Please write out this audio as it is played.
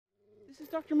This is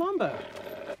Dr. Mambo.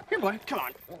 Here, boy, come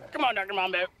on. Come on, Dr.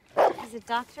 Mambo. He's a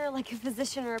doctor, like a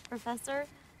physician or a professor?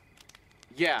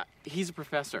 Yeah, he's a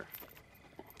professor.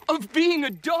 Of being a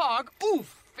dog? Ooh,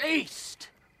 faced.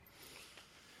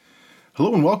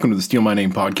 Hello and welcome to the Steal My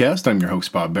Name podcast. I'm your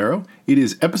host, Bob Barrow. It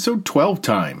is episode 12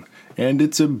 time, and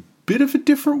it's a bit of a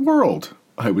different world,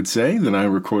 I would say, than I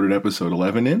recorded episode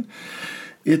 11 in.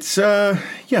 It's, I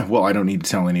don't need to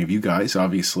tell any of you guys,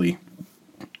 obviously,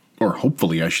 or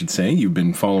hopefully I should say, you've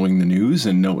been following the news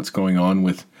and know what's going on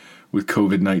with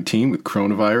COVID-19, with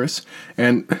coronavirus.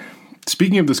 And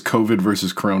speaking of this COVID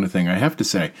versus corona thing, I have to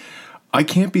say, I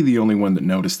can't be the only one that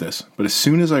noticed this, but as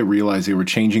soon as I realized they were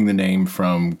changing the name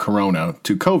from corona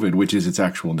to COVID, which is its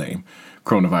actual name,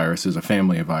 coronavirus is a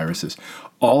family of viruses,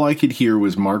 all I could hear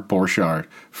was Mark Borchardt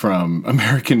from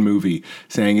American Movie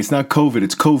saying, it's not COVID,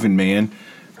 it's Coven, man.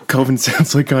 Coven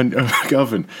sounds like on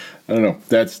oven. I don't know.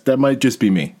 That might just be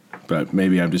me, but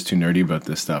maybe I'm just too nerdy about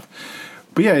this stuff.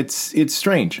 But yeah, it's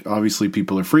strange. Obviously,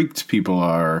 people are freaked. People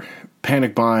are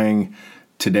panic buying.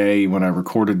 Today, when I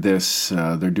recorded this,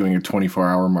 they're doing a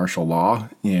 24-hour martial law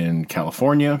in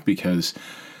California because,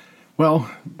 well,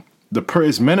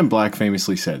 as Men in Black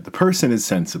famously said, the person is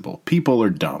sensible. People are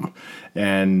dumb.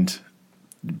 And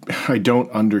I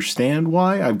don't understand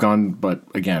why. But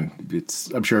again,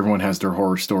 I'm sure everyone has their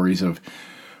horror stories of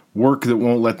work that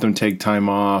won't let them take time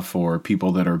off or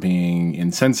people that are being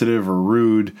insensitive or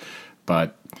rude.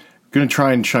 But I'm going to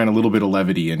try and shine a little bit of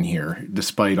levity in here,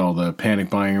 despite all the panic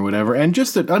buying or whatever. And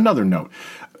just another note,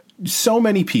 so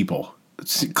many people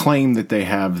claim that they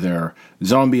have their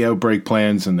zombie outbreak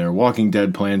plans and their Walking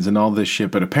Dead plans and all this shit,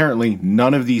 but apparently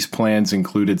none of these plans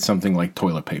included something like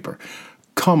toilet paper.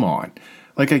 Come on.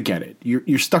 Like, I get it.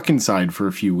 You're stuck inside for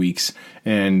a few weeks,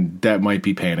 and that might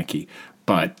be panicky.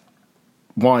 But,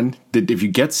 one, that if you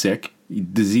get sick,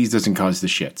 disease doesn't cause the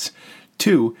shits.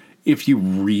 Two, if you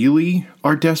really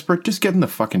are desperate, just get in the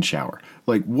fucking shower.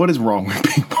 Like, what is wrong with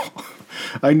people?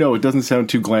 I know it doesn't sound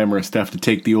too glamorous to have to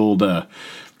take the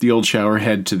old shower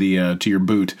head to your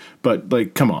boot, but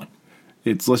like, come on.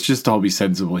 Let's just all be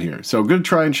sensible here. So I'm going to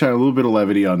try and shine a little bit of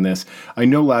levity on this. I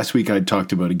know last week I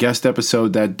talked about a guest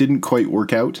episode that didn't quite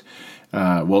work out.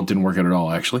 It didn't work out at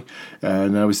all, actually.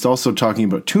 And I was also talking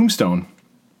about Tombstone,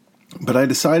 but I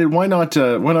decided why not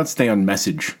stay on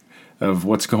message of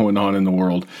what's going on in the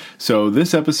world. So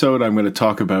this episode, I'm going to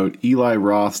talk about Eli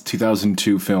Roth's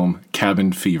 2002 film,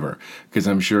 Cabin Fever, because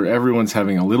I'm sure everyone's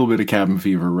having a little bit of cabin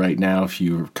fever right now if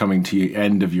you're coming to the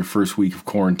end of your first week of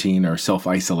quarantine or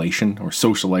self-isolation or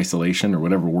social isolation or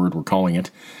whatever word we're calling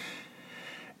it.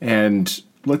 And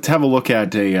let's have a look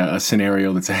at a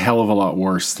scenario that's a hell of a lot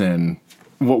worse than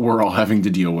what we're all having to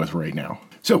deal with right now.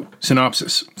 So,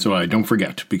 synopsis. So I don't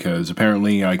forget, because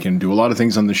apparently I can do a lot of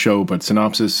things on the show, but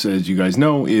synopsis, as you guys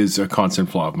know, is a constant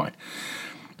flaw of mine.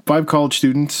 5 college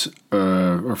students,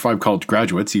 or 5 college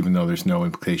graduates, even though there's no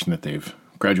implication that they've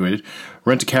graduated,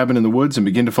 rent a cabin in the woods and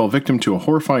begin to fall victim to a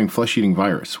horrifying flesh-eating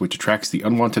virus, which attracts the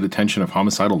unwanted attention of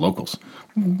homicidal locals.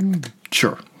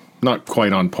 Sure, not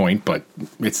quite on point, but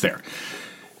it's there.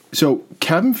 So,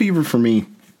 Cabin Fever for me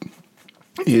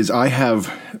is I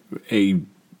have a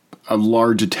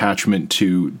large attachment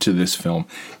to this film.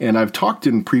 And I've talked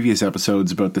in previous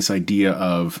episodes about this idea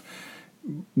of,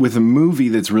 with a movie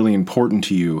that's really important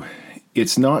to you,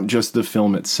 it's not just the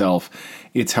film itself,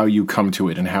 it's how you come to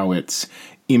it and how it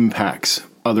impacts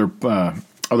other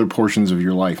portions of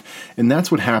your life. And that's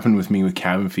what happened with me with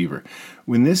Cabin Fever.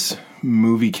 When this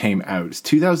movie came out, it's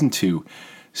 2002,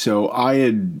 so I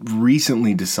had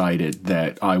recently decided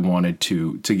that I wanted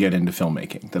to get into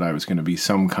filmmaking, that I was going to be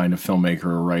some kind of filmmaker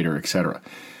or writer, etc.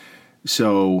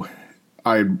 So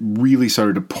I really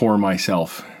started to pour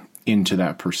myself into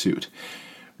that pursuit.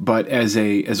 But as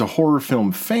a horror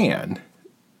film fan,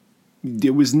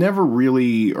 it was never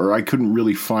really, or I couldn't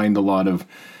really find a lot of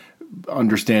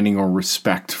understanding or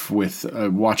respect with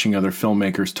watching other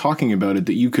filmmakers talking about it,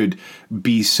 that you could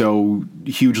be so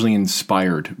hugely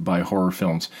inspired by horror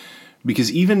films. Because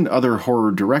even other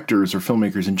horror directors or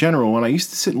filmmakers in general, when I used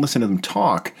to sit and listen to them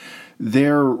talk,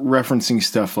 they're referencing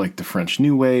stuff like the French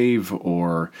New Wave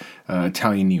or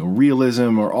Italian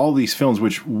neorealism or all these films,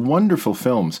 which wonderful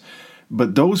films,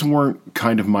 but those weren't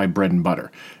kind of my bread and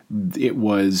butter. It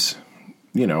was,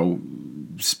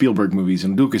 Spielberg movies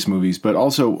and Lucas movies, but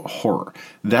also horror.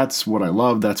 That's what I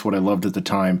loved. That's what I loved at the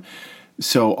time.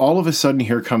 So all of a sudden,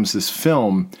 here comes this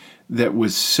film that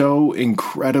was so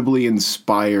incredibly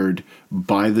inspired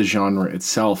by the genre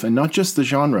itself, and not just the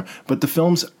genre, but the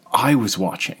films I was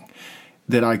watching,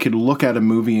 that I could look at a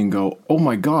movie and go, oh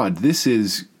my God, this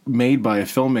is made by a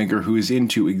filmmaker who is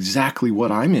into exactly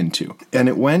what I'm into. And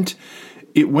it went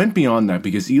it went beyond that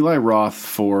because Eli Roth,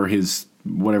 for his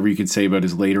whatever you could say about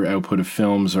his later output of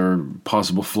films or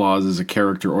possible flaws as a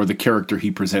character or the character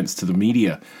he presents to the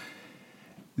media,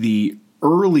 the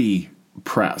early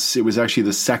press, it was actually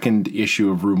the second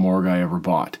issue of Rue Morgue I ever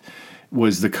bought,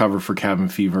 was the cover for Cabin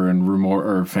Fever, and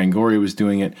Fangoria was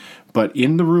doing it. But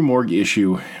in the Rue Morgue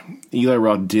issue, Eli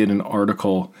Roth did an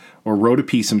article or wrote a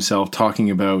piece himself talking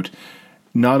about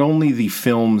not only the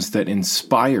films that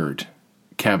inspired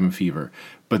Cabin Fever,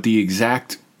 but the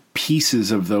exact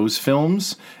pieces of those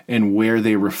films and where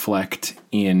they reflect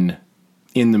in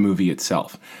the movie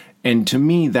itself. And to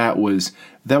me, that was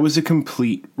a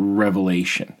complete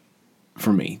revelation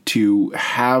for me, to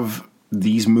have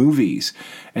these movies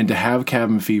and to have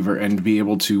Cabin Fever and to be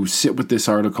able to sit with this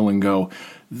article and go,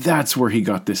 that's where he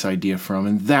got this idea from,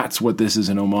 and that's what this is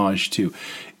an homage to.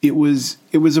 It was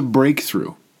a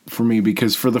breakthrough for me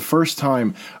because for the first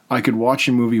time I could watch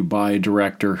a movie by a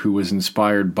director who was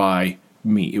inspired by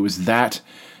me. It was that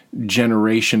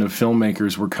generation of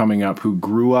filmmakers were coming up who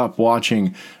grew up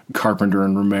watching Carpenter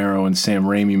and Romero and Sam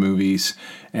Raimi movies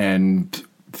and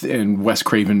Wes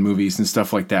Craven movies and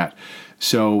stuff like that.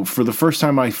 So for the first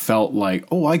time I felt like,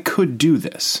 oh, I could do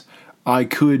this. I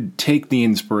could take the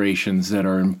inspirations that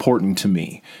are important to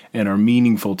me and are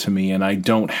meaningful to me, and I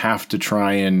don't have to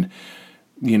try and,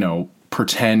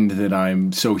 pretend that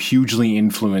I'm so hugely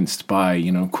influenced by,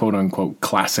 quote unquote,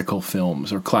 classical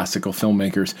films or classical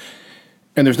filmmakers.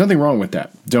 And there's nothing wrong with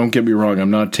that. Don't get me wrong.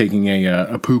 I'm not taking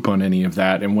a poop on any of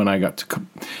that. And when I got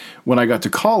to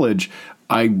college,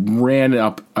 I ran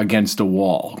up against a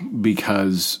wall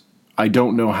because I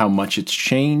don't know how much it's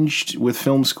changed with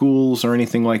film schools or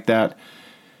anything like that.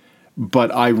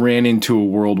 But I ran into a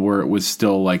world where it was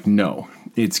still like, no,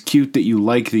 it's cute that you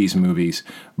like these movies,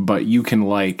 but you can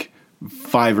like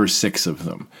 5 or 6 of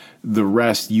them. The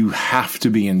rest, you have to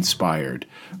be inspired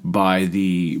by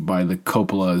the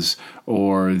Coppolas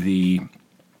or the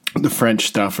French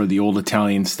stuff or the old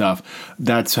Italian stuff.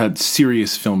 That's what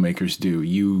serious filmmakers do.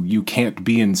 You can't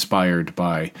be inspired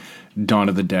by Dawn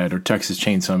of the Dead or Texas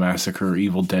Chainsaw Massacre or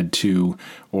Evil Dead 2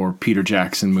 or Peter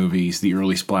Jackson movies, the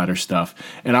early splatter stuff.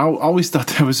 And I always thought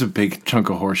that was a big chunk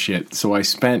of horseshit. So I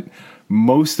spent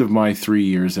most of my 3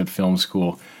 years at film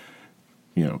school,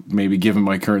 maybe given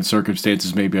my current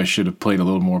circumstances, maybe I should have played a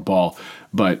little more ball.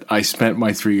 But I spent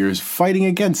my 3 years fighting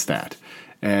against that.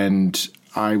 And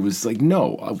I was like,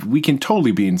 no, we can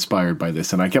totally be inspired by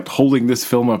this. And I kept holding this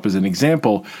film up as an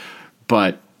example.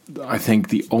 But I think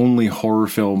the only horror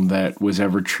film that was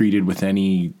ever treated with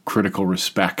any critical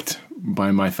respect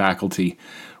by my faculty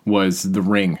was The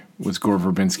Ring, was Gore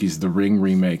Verbinski's The Ring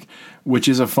remake, which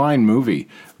is a fine movie.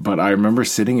 But I remember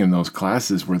sitting in those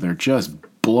classes where they're just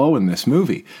blowing this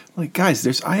movie. Like,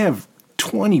 guys, I have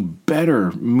 20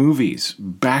 better movies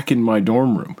back in my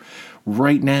dorm room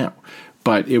right now.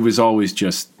 But it was always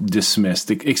just dismissed,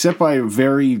 except by a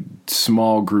very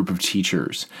small group of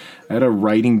teachers. I had a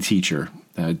writing teacher,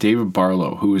 David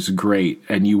Barlow, who was great.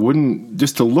 And you wouldn't,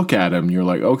 just to look at him, you're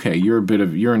like, okay, you're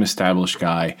an established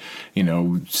guy,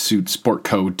 suit, sport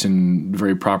coat, and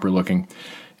very proper looking.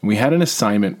 And we had an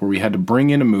assignment where we had to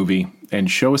bring in a movie and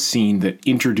show a scene that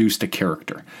introduced a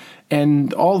character.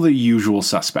 And all the usual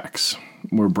suspects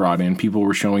were brought in. People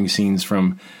were showing scenes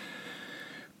from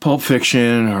Pulp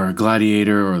Fiction or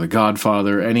Gladiator or The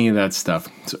Godfather, any of that stuff.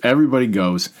 So everybody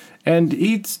goes, and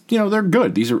they're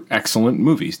good. These are excellent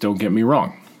movies, don't get me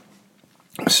wrong.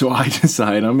 So I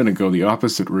decide I'm going to go the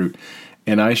opposite route,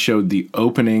 and I showed the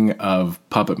opening of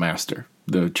Puppet Master,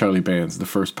 the Charlie Band's, the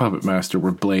first Puppet Master,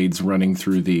 where Blade's running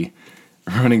through the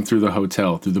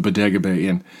hotel, through the Bodega Bay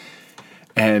Inn.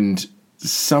 And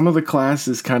some of the class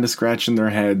is kind of scratching their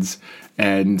heads,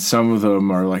 and some of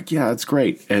them are like, yeah, that's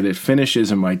great. And it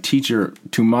finishes, and my teacher,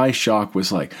 to my shock,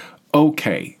 was like,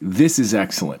 okay, this is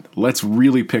excellent. Let's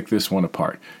really pick this one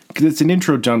apart. Because it's an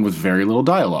intro done with very little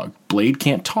dialogue. Blade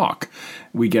can't talk.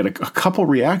 We get a couple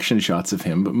reaction shots of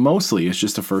him, but mostly it's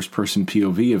just a first-person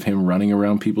POV of him running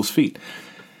around people's feet.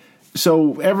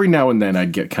 So every now and then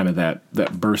I'd get kind of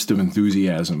that burst of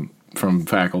enthusiasm from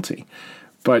faculty.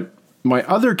 But my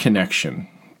other connection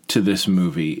to this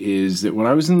movie is that when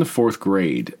I was in the 4th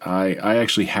grade, I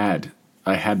actually had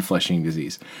Flesh-eating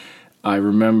disease. I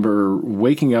remember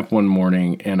waking up one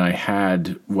morning and I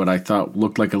had what I thought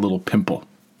looked like a little pimple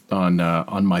on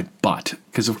my butt.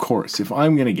 Because of course, if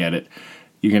I'm going to get it,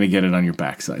 you're going to get it on your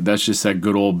backside. That's just that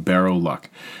good old Barrow luck.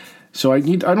 So I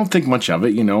don't think much of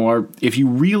it, if you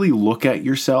really look at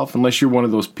yourself, unless you're one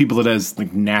of those people that has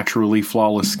like naturally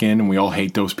flawless skin, and we all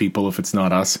hate those people if it's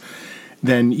not us,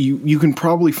 then you can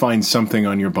probably find something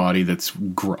on your body that's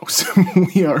gross.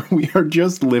 We are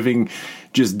just living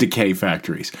just decay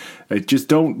factories. Just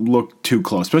don't look too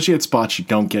close, especially at spots you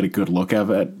don't get a good look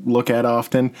at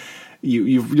often.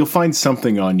 You'll find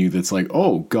something on you that's like,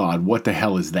 oh God, what the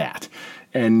hell is that?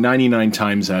 And 99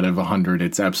 times out of 100,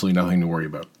 it's absolutely nothing to worry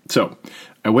about. So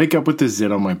I wake up with this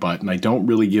zit on my butt, and I don't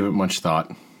really give it much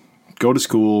thought. Go to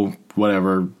school,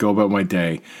 whatever, go about my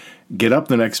day. Get up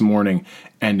the next morning,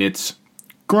 and it's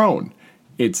grown.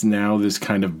 It's now this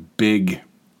kind of big,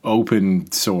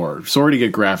 open sore. Sorry to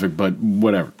get graphic, but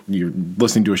whatever. You're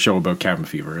listening to a show about cabin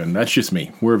fever, and that's just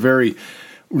me. I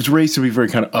was raised to be very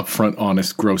kind of upfront,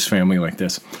 honest, gross family like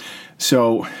this.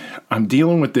 So I'm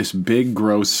dealing with this big,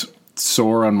 gross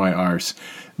sore on my arse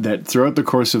that throughout the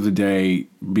course of the day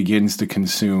begins to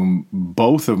consume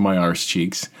both of my arse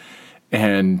cheeks.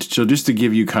 And so just to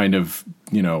give you kind of,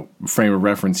 frame of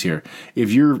reference here,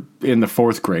 if you're in the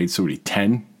 4th grade, so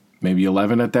 10, maybe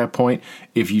 11 at that point,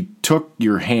 if you took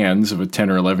your hands of a 10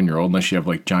 or 11-year-old, unless you have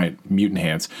like giant mutant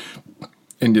hands,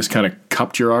 and just kind of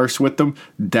cupped your arse with them,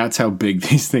 that's how big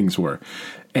these things were.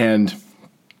 And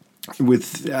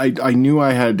I knew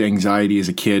I had anxiety as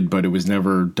a kid, but it was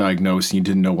never diagnosed. You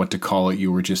didn't know what to call it.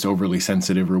 You were just overly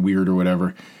sensitive or weird or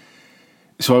whatever.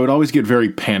 So I would always get very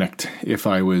panicked if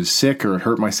I was sick or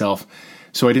hurt myself.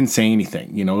 So I didn't say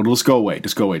anything. It'll just go away.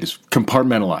 Just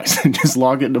compartmentalize and just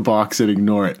log it in a box and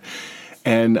ignore it.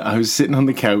 And I was sitting on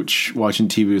the couch watching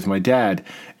TV with my dad,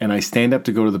 and I stand up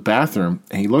to go to the bathroom,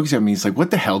 and he looks at me. He's like, "What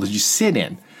the hell did you sit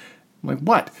in?" I'm like,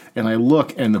 "What?" And I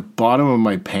look, and the bottom of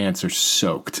my pants are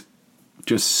soaked.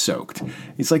 Just soaked.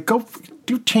 He's like, "Go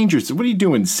do change your... What are you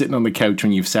doing sitting on the couch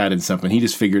when you've sat in something?" He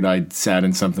just figured I'd sat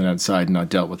in something outside and not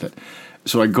dealt with it.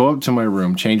 So I go up to my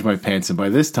room, change my pants, and by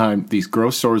this time, these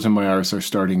gross sores in my arse are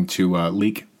starting to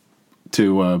leak,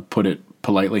 to put it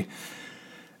politely.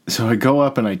 So I go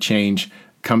up and I change,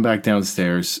 come back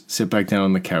downstairs, sit back down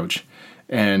on the couch,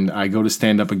 and I go to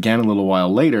stand up again a little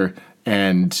while later,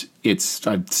 and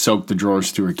I've soaked the drawers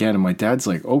through again, and my dad's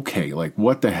like, "Okay, like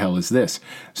what the hell is this?"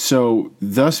 So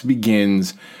thus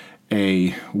begins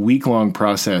a week-long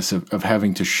process of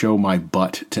having to show my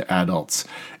butt to adults.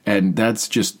 And that's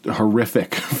just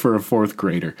horrific for a 4th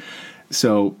grader.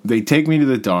 So they take me to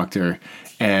the doctor,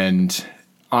 and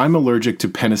I'm allergic to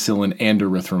penicillin and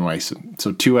erythromycin.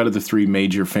 So 2 out of the 3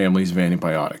 major families of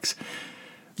antibiotics.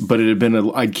 But it had been,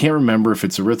 I can't remember if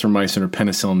it's erythromycin or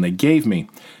penicillin they gave me.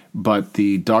 But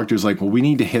the doctor's like, "Well, we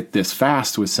need to hit this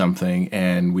fast with something,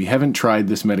 and we haven't tried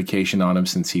this medication on him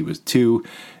since he was 2.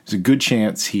 There's a good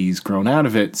chance he's grown out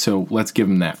of it, so let's give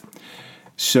him that."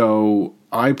 So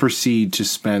I proceed to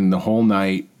spend the whole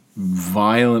night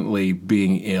violently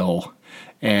being ill,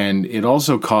 and it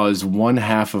also caused one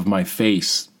half of my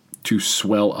face to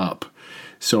swell up.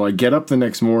 So I get up the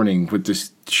next morning with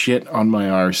this shit on my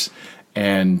arse,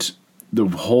 and the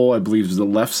whole, I believe, was the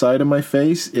left side of my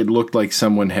face. It looked like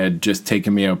someone had just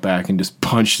taken me out back and just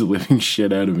punched the living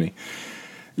shit out of me.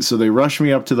 So they rush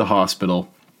me up to the hospital.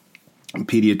 A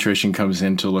pediatrician comes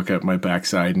in to look at my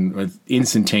backside and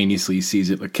instantaneously sees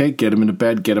it. Okay, get him into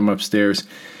bed, get him upstairs.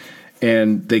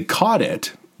 And they caught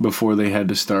it before they had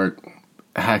to start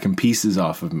hacking pieces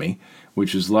off of me,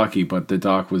 which was lucky. But the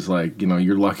doc was like,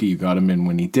 "You're lucky you got him in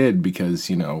when he did, because,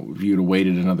 if you'd have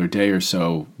waited another day or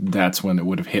so, that's when it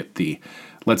would have hit the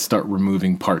let's start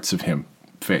removing parts of him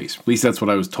phase." At least that's what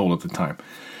I was told at the time.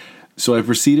 So I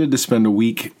proceeded to spend a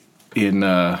week in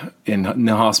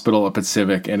the hospital up at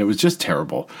Civic, and it was just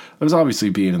terrible. It was obviously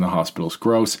being in the hospital is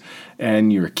gross,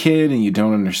 and you're a kid and you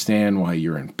don't understand why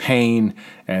you're in pain,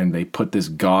 and they put this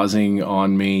gauzing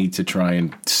on me to try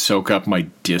and soak up my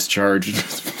discharge.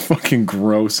 It's fucking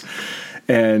gross.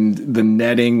 And the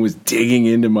netting was digging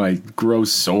into my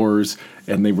gross sores,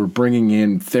 and they were bringing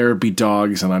in therapy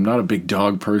dogs, and I'm not a big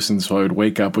dog person, so I would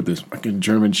wake up with this fucking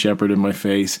German Shepherd in my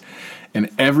face. And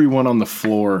everyone on the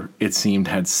floor, it seemed,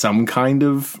 had some kind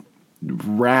of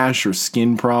rash or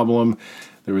skin problem.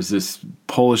 There was this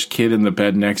Polish kid in the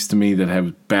bed next to me that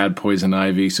had bad poison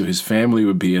ivy, so his family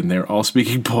would be in there, all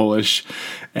speaking Polish.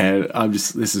 And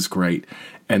this is great.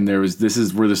 And this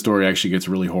is where the story actually gets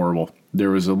really horrible.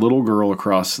 There was a little girl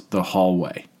across the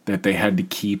hallway that they had to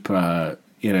keep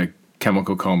in a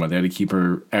chemical coma. They had to keep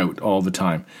her out all the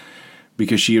time,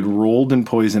 because she had rolled in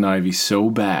poison ivy so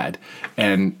bad,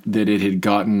 and that it had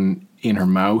gotten in her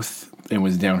mouth and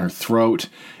was down her throat.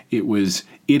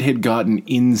 It had gotten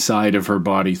inside of her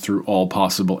body through all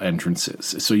possible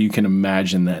entrances. So you can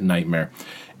imagine that nightmare.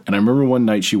 And I remember one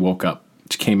night she woke up,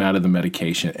 she came out of the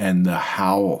medication, and the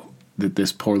howl that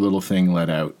this poor little thing let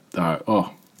out.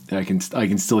 I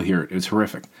can still hear it. It was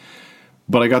horrific.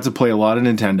 But I got to play a lot of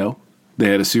Nintendo. They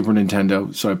had a Super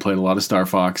Nintendo, so I played a lot of Star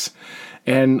Fox.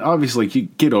 And obviously, you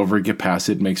get over it, get past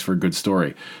it, makes for a good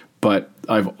story. but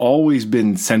I've always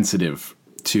been sensitive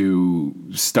to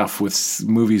stuff with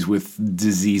movies with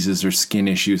diseases or skin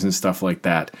issues and stuff like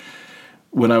that.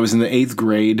 When I was in the 8th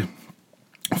grade,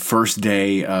 first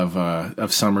day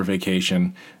of summer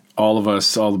vacation, all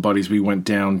the buddies, we went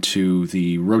down to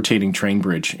the rotating train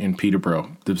bridge in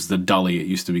Peterborough. It was the Dully, it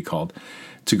used to be called,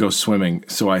 to go swimming.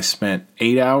 So I spent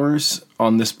 8 hours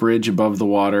on this bridge above the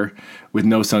water with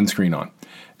no sunscreen on.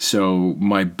 So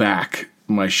my back,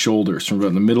 my shoulders, from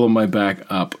about the middle of my back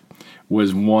up,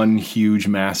 was one huge,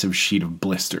 massive sheet of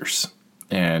blisters.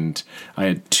 And I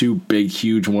had 2 big,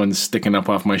 huge ones sticking up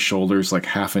off my shoulders, like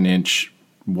half an inch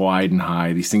wide and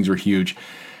high. These things were huge.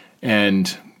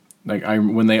 And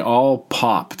when they all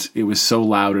popped, it was so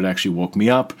loud it actually woke me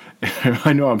up.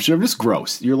 I know, I'm sure I'm just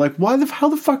gross. You're like, how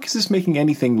the fuck is this making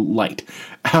anything light?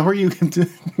 How are you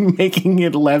making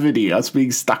it levity, us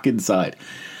being stuck inside?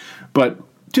 But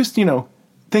just,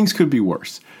 things could be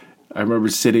worse. I remember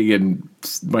sitting and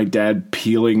my dad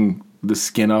peeling the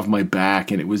skin off my back,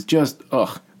 and it was just,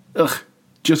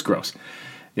 just gross.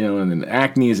 And then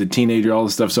acne as a teenager, all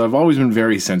this stuff. So I've always been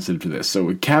very sensitive to this. So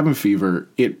with Cabin Fever,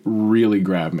 it really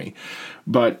grabbed me.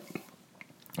 But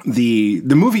the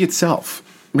movie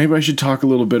itself, maybe I should talk a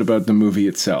little bit about the movie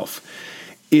itself.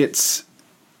 It's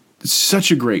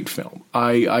such a great film.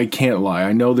 I can't lie.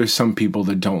 I know there's some people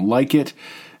that don't like it.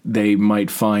 They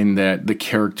might find that the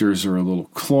characters are a little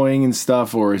cloying and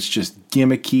stuff, or it's just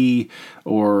gimmicky,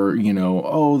 or,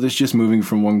 there's just moving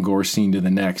from one gore scene to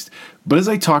the next. But as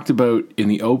I talked about in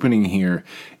the opening here,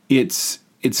 it's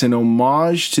an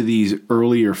homage to these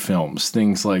earlier films,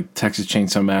 things like Texas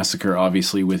Chainsaw Massacre,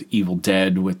 obviously with Evil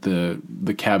Dead, with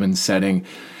the cabin setting.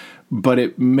 But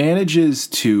it manages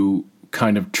to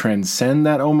kind of transcend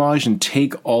that homage and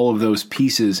take all of those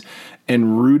pieces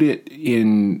and root it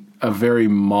in a very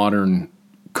modern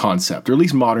concept, or at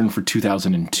least modern for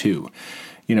 2002.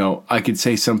 I could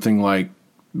say something like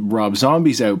Rob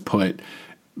Zombie's output,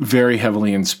 very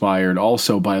heavily inspired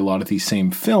also by a lot of these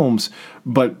same films,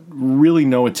 but really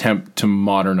no attempt to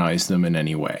modernize them in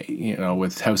any way.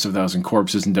 With House of Thousand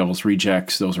Corpses and Devil's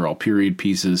Rejects, those are all period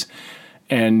pieces.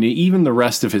 And even the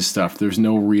rest of his stuff, there's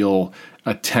no real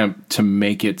attempt to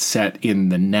make it set in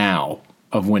the now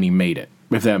of when he made it,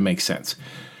 if that makes sense.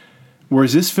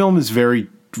 Whereas this film is very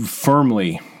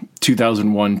firmly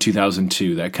 2001,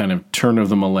 2002, that kind of turn of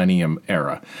the millennium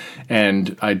era.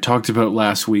 And I talked about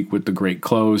last week with The Great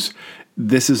Clothes.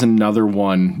 This is another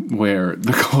one where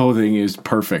the clothing is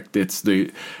perfect. It's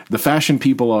the fashion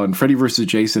people on Freddy vs.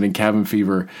 Jason and Cabin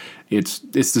Fever. It's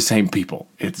the same people.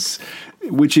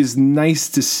 Which is nice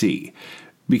to see,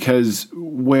 because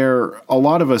where a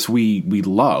lot of us we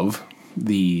love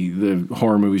the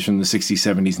horror movies from the 60s,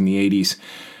 70s, and the 80s.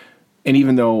 And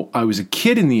even though I was a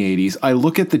kid in the 80s, I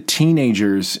look at the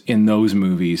teenagers in those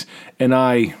movies and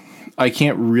I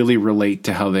can't really relate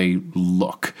to how they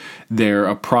look. They're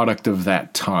a product of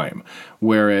that time.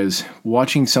 Whereas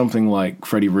watching something like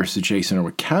Freddy vs. Jason or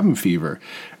with Cabin Fever,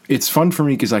 it's fun for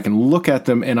me because I can look at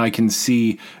them and I can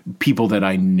see people that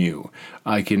I knew.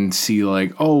 I can see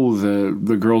like, oh,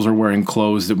 the girls are wearing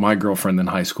clothes that my girlfriend in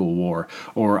high school wore.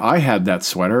 Or I had that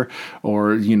sweater.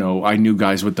 Or, I knew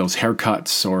guys with those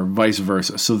haircuts or vice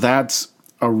versa. So that's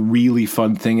a really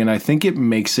fun thing. And I think it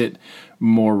makes it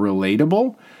more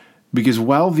relatable because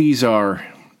while these are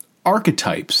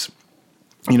archetypes,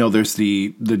 there's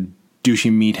the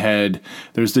douchey meathead,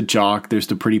 there's the jock, there's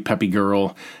the pretty peppy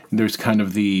girl, there's kind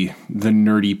of the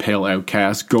nerdy pale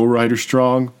outcast, Go Rider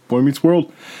Strong, Boy Meets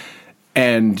World,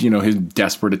 and his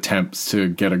desperate attempts to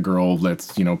get a girl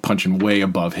that's punching way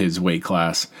above his weight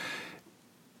class.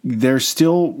 They're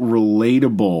still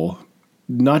relatable,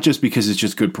 not just because it's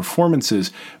just good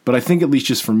performances, but I think at least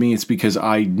just for me, it's because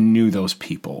I knew those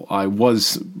people. I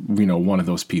was one of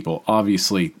those people,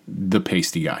 obviously the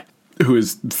pasty guy, who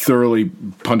is thoroughly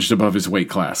punched above his weight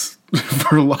class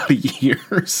for a lot of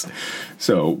years.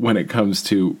 So when it comes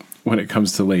to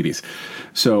ladies,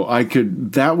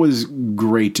 that was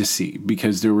great to see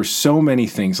because there were so many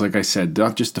things, like I said,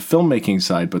 not just the filmmaking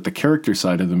side, but the character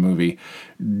side of the movie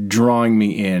drawing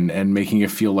me in and making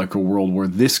it feel like a world where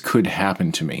this could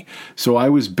happen to me. So I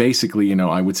was basically,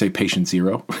 I would say patient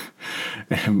zero,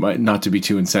 not to be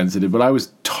too insensitive, but I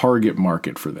was target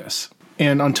market for this.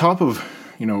 And on top of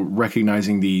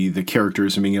recognizing the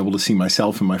characters and being able to see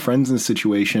myself and my friends in the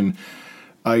situation,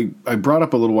 I brought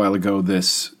up a little while ago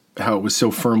how it was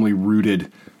so firmly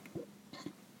rooted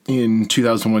in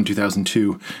 2001,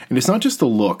 2002. And it's not just the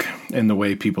look and the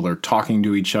way people are talking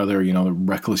to each other, the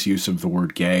reckless use of the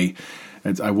word gay.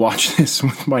 I watched this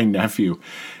with my nephew,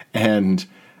 and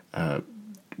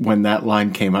when that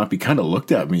line came up, he kind of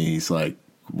looked at me. He's like,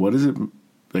 what does it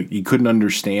like he couldn't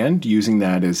understand, using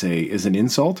that as an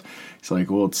insult. He's like,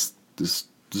 well, it's this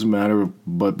doesn't matter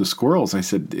but the squirrels. I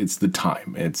said, it's the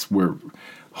time. We're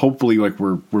hopefully like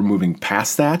we're moving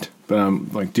past that. But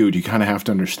I'm like, dude, you kind of have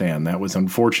to understand that was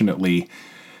unfortunately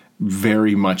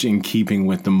very much in keeping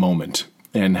with the moment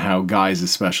and how guys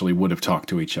especially would have talked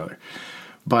to each other.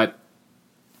 But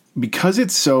because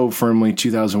it's so firmly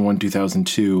 2001,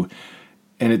 2002,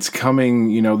 and it's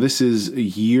coming, this is a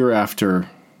year after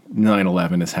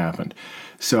 9/11 has happened.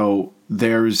 So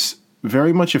there's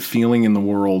very much a feeling in the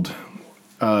world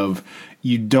of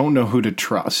you don't know who to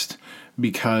trust,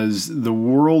 because the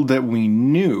world that we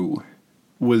knew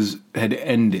had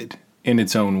ended in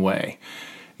its own way.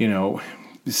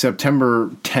 September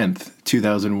 10th,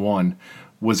 2001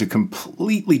 was a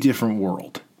completely different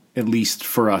world, at least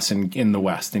for us in the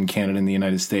West, in Canada and the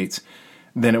United States,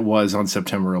 than it was on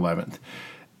September 11th.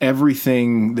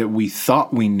 Everything that we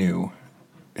thought we knew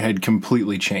had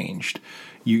completely changed.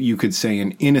 You could say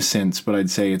an innocence, but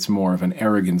I'd say it's more of an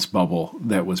arrogance bubble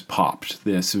that was popped.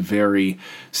 This very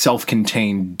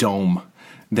self-contained dome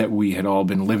that we had all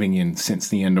been living in since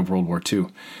the end of World War II.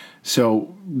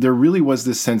 So there really was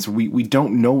this sense we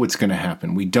don't know what's going to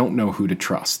happen. We don't know who to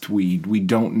trust. We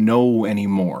don't know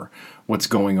anymore what's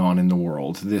going on in the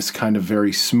world. This kind of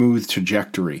very smooth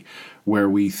trajectory where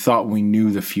we thought we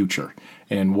knew the future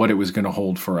and what it was going to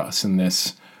hold for us, and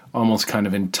this almost kind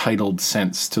of entitled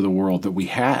sense to the world that we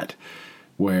had,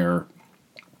 where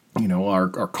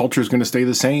our culture is going to stay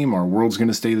the same, our world's going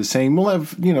to stay the same. We'll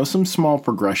have some small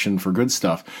progression for good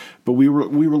stuff, but we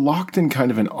were locked in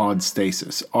kind of an odd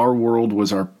stasis. Our world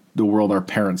was the world our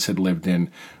parents had lived in,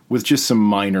 with just some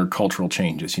minor cultural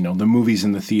changes. The movies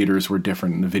in the theaters were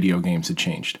different, and the video games had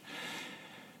changed.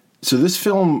 So this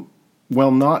film,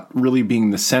 while not really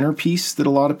being the centerpiece that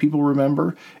a lot of people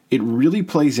remember, it really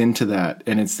plays into that,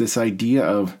 and it's this idea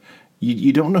of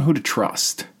you don't know who to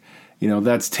trust.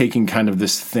 That's taking kind of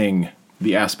this thing,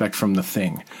 the aspect from The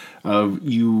Thing, of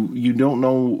you don't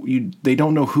know, they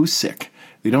don't know who's sick.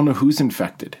 They don't know who's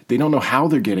infected. They don't know how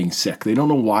they're getting sick. They don't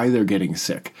know why they're getting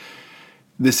sick.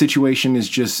 The situation is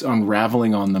just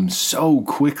unraveling on them so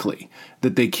quickly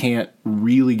that they can't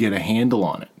really get a handle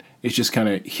on it. It's just kind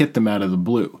of hit them out of the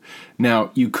blue. Now,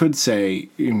 you could say,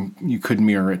 you could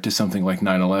mirror it to something like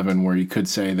 9/11, where you could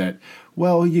say that,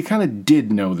 well, you kind of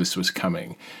did know this was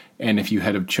coming. And if you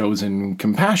had have chosen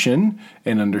compassion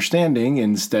and understanding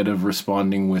instead of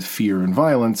responding with fear and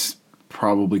violence,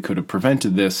 probably could have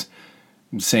prevented this.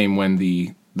 Same when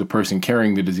the person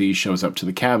carrying the disease shows up to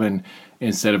the cabin,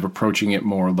 instead of approaching it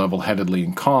more level-headedly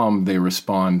and calm, they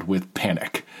respond with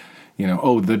panic.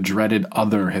 Oh, the dreaded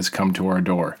other has come to our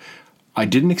door. I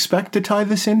didn't expect to tie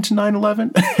this into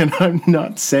 9/11, and I'm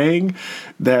not saying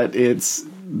that it's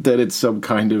some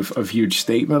kind of huge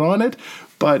statement on it,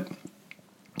 but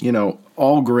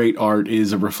all great art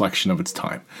is a reflection of its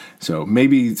time. So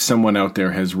maybe someone out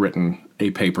there has written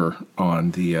a paper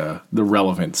on the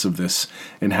relevance of this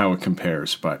and how it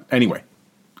compares. But anyway,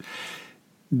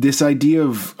 this idea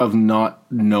of not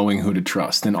knowing who to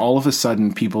trust, and all of a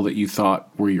sudden people that you thought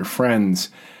were your friends,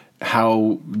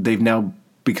 how they've now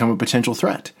become a potential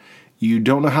threat. You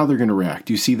don't know how they're going to react.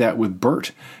 You see that with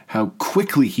Bert, how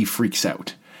quickly he freaks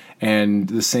out. And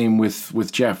the same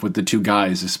with Jeff, with the two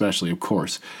guys especially, of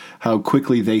course, how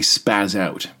quickly they spaz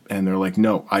out. And they're like,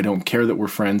 no, I don't care that we're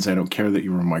friends. I don't care that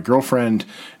you were my girlfriend.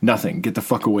 Nothing. Get the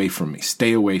fuck away from me.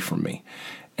 Stay away from me.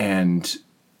 And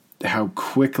how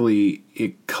quickly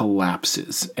it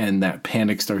collapses and that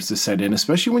panic starts to set in,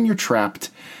 especially when you're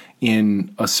trapped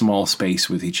in a small space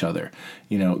with each other.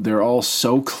 They're all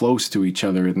so close to each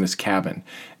other in this cabin.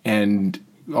 And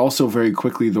also very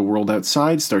quickly the world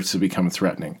outside starts to become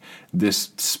threatening. This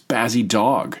spazzy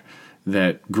dog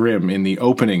that Grim in the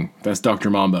opening, that's Dr.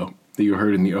 Mambo that you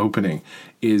heard in the opening,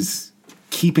 is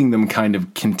keeping them kind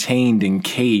of contained and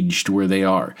caged where they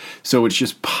are. So it's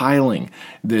just piling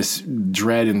this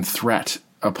dread and threat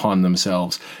upon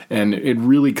themselves. And it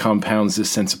really compounds this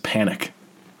sense of panic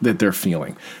that they're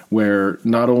feeling, where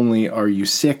not only are you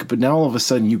sick, but now all of a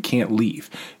sudden you can't leave.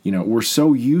 We're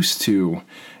so used to,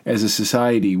 as a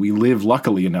society, we live,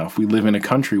 luckily enough, we live in a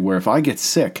country where if I get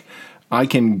sick, I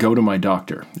can go to my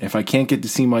doctor. If I can't get to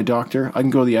see my doctor, I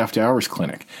can go to the after-hours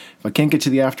clinic. If I can't get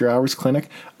to the after-hours clinic,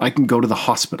 I can go to the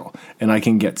hospital and I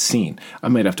can get seen. I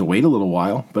might have to wait a little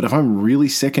while, but if I'm really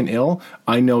sick and ill,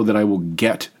 I know that I will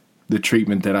get the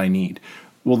treatment that I need.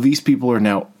 Well, these people are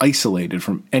now isolated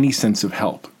from any sense of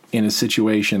help in a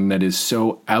situation that is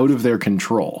so out of their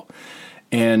control.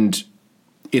 And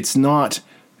it's not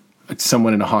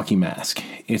someone in a hockey mask.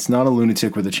 It's not a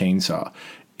lunatic with a chainsaw.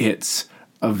 It's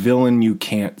a villain you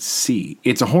can't see.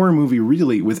 It's a horror movie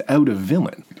really without a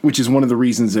villain, which is one of the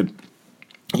reasons that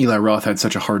Eli Roth had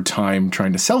such a hard time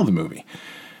trying to sell the movie.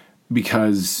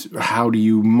 Because how do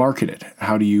you market it?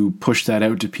 How do you push that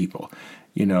out to people?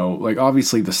 You know, like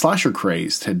obviously the slasher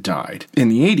craze had died in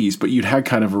the 80s, but you'd had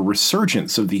kind of a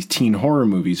resurgence of these teen horror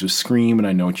movies with Scream and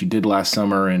I Know What You Did Last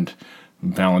Summer and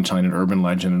Valentine and Urban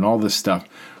Legend and all this stuff,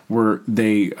 where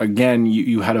they, again,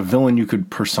 you had a villain you could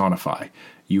personify.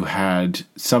 You had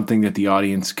something that the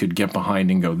audience could get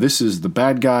behind and go, this is the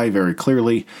bad guy very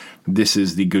clearly, this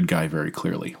is the good guy very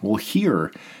clearly. Well,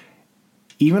 here,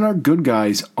 even our good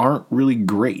guys aren't really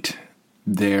great.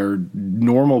 They're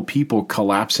normal people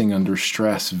collapsing under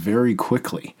stress very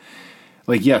quickly.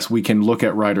 Like, yes, we can look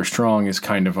at Ryder Strong as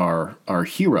kind of our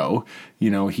hero.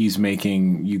 You know, he's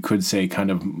making, you could say,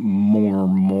 kind of more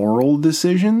moral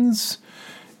decisions,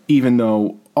 even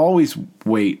though always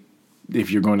wait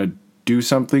if you're going to do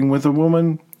something with a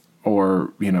woman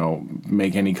or, you know,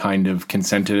 make any kind of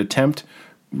consented attempt,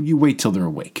 you wait till they're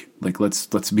awake. Like,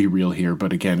 let's be real here.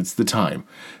 But again, it's the time.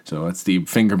 So that's the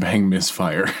finger bang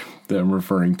misfire that I'm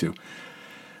referring to.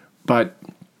 But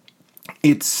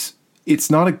it's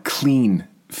not a clean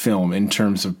film in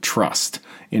terms of trust,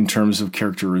 in terms of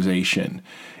characterization.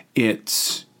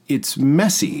 It's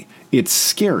messy. It's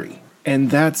scary. And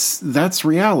that's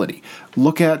reality.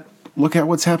 Look at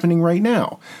what's happening right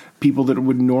now. People that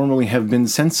would normally have been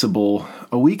sensible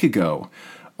a week ago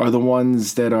are the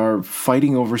ones that are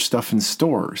fighting over stuff in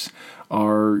stores,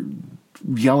 are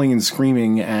yelling and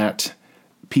screaming at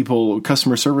people,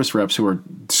 customer service reps who are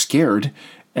scared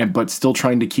but still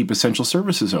trying to keep essential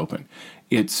services open.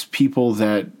 It's people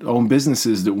that own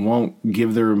businesses that won't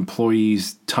give their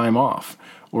employees time off,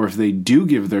 or if they do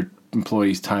give their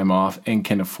employees time off and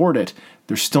can afford it,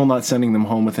 they're still not sending them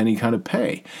home with any kind of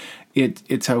pay.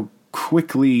 It's how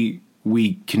quickly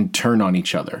we can turn on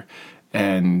each other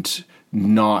and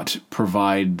not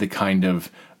provide the kind of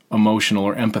emotional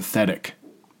or empathetic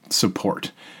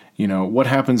support. You know, what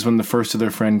happens when the first of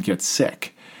their friend gets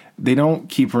sick? They don't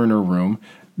keep her in her room.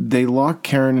 They lock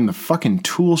Karen in the fucking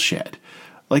tool shed.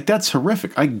 Like, that's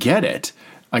horrific. I get it.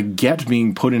 I get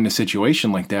being put in a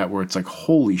situation like that where it's like,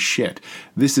 holy shit,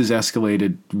 this has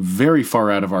escalated very far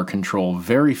out of our control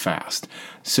very fast.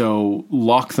 So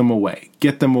lock them away.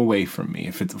 Get them away from me.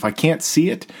 If I can't see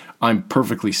it, I'm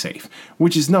perfectly safe.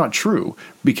 Which is not true,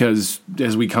 because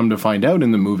as we come to find out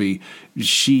in the movie,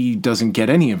 she doesn't get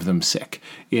any of them sick.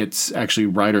 It's actually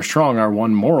Ryder Strong, our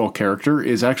one moral character,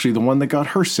 is actually the one that got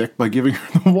her sick by giving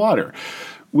her the water.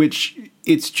 Which,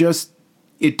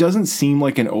 it doesn't seem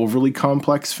like an overly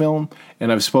complex film,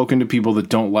 and I've spoken to people that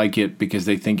don't like it because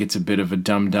they think it's a bit of a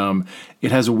dum-dum.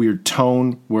 It has a weird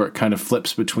tone where it kind of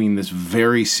flips between this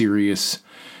very serious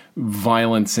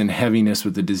violence and heaviness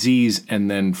with the disease and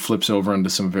then flips over into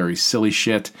some very silly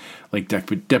shit like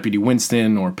Deputy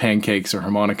Winston or Pancakes or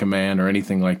Harmonica Man or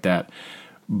anything like that.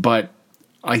 But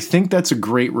I think that's a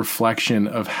great reflection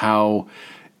of how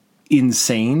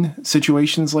insane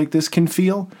situations like this can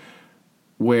feel,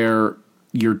 where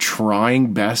you're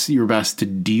trying your best to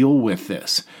deal with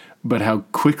this, but how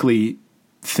quickly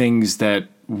things that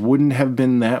wouldn't have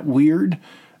been that weird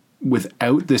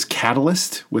without this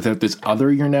catalyst, without this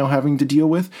other you're now having to deal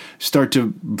with, start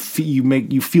to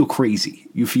make you feel crazy.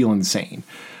 You feel insane.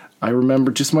 I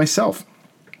remember just myself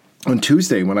on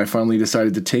Tuesday when I finally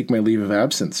decided to take my leave of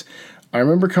absence. I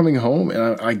remember coming home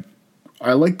and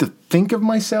I like to think of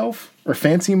myself or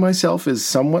fancy myself as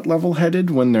somewhat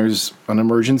level-headed when there's an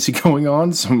emergency going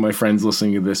on. Some of my friends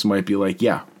listening to this might be like,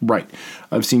 yeah, right.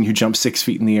 I've seen you jump 6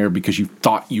 feet in the air because you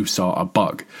thought you saw a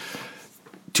bug.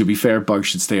 To be fair, bugs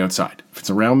should stay outside. If it's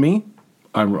around me,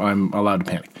 I'm allowed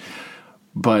to panic.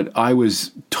 But I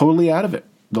was totally out of it.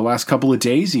 The last couple of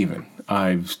days even.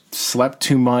 I've slept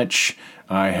too much.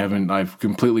 I've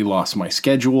completely lost my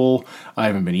schedule. I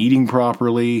haven't been eating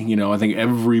properly. You know, I think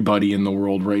everybody in the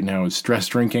world right now is stress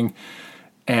drinking.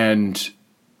 And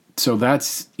so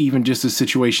that's even just a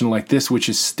situation like this, which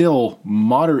is still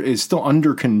still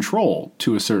under control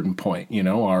to a certain point. You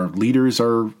know, our leaders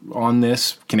are on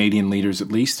this, Canadian leaders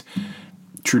at least.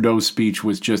 Trudeau's speech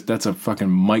was that's a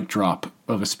fucking mic drop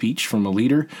of a speech from a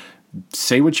leader.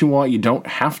 Say what you want. You don't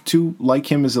have to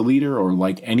like him as a leader or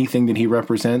like anything that he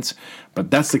represents, but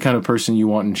that's the kind of person you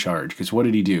want in charge. Because what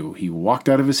did he do? He walked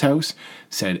out of his house,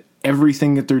 said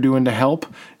everything that they're doing to help,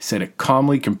 said it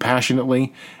calmly,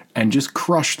 compassionately, and just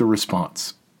crushed the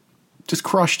response. Just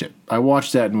crushed it. I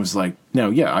watched that and was like, no,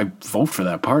 yeah, I vote for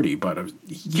that party, but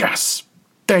yes,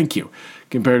 thank you.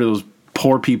 Compared to those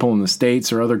poor people in the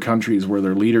States or other countries where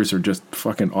their leaders are just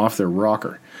fucking off their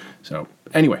rocker. So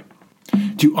anyway,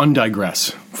 to undigress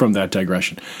from that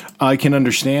digression, I can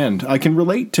understand, I can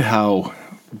relate to how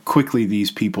quickly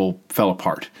these people fell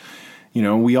apart. You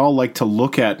know, we all like to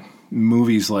look at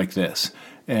movies like this,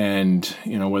 and,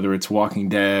 you know, whether it's Walking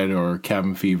Dead or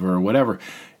Cabin Fever or whatever,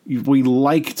 we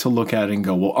like to look at it and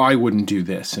go, well, I wouldn't do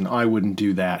this and I wouldn't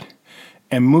do that.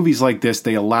 And movies like this,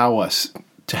 they allow us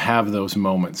to have those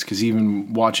moments, because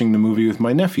even watching the movie with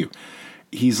my nephew,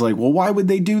 he's like, well, why would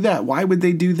they do that? Why would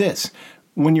they do this?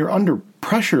 When you're under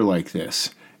pressure like this,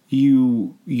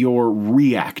 you're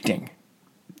reacting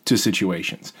to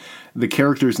situations. The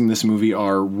characters in this movie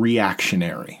are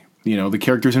reactionary. You know, the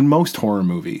characters in most horror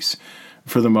movies,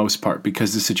 for the most part,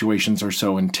 because the situations are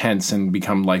so intense and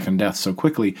become life and death so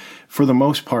quickly, for the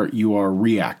most part, you are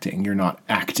reacting. You're not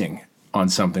acting on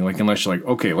something. Like, unless you're like,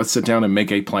 okay, let's sit down and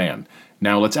make a plan.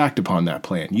 Now let's act upon that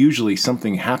plan. Usually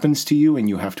something happens to you and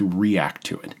you have to react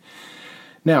to it.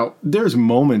 Now, there's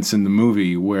moments in the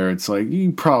movie where it's like,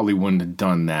 you probably wouldn't have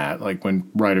done that. Like when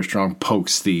Ryder Strong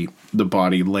pokes the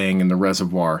body laying in the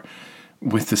reservoir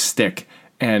with the stick.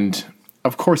 And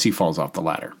of course he falls off the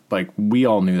ladder. Like, we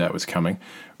all knew that was coming.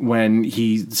 When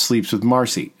he sleeps with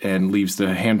Marcy and leaves the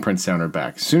handprints down her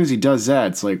back. As soon as he does that,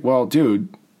 it's like, well,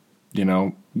 dude, you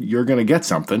know, you're going to get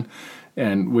something.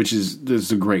 And which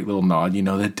is a great little nod, you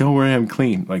know, that don't worry, I'm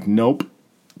clean. Like, nope,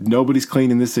 nobody's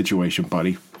clean in this situation,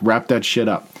 buddy. Wrap that shit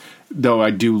up. Though I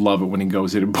do love it when he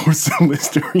goes in and pours some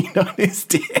Listerine on his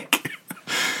dick.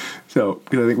 So,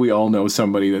 because I think we all know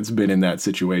somebody that's been in that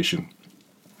situation.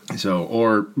 So,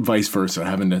 or vice versa,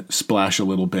 having to splash a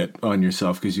little bit on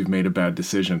yourself because you've made a bad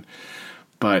decision.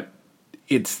 But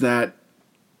it's that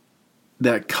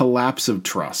collapse of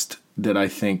trust that I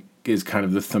think is kind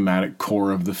of the thematic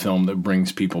core of the film that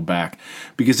brings people back,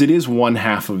 because it is one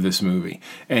half of this movie,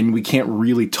 and we can't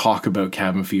really talk about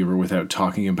Cabin Fever without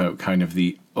talking about kind of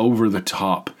the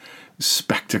over-the-top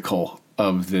spectacle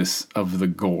of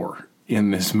the gore in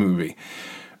this movie,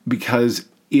 because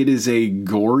it is a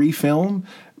gory film,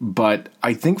 but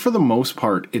I think for the most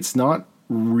part it's not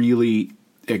really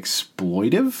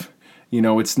exploitive. You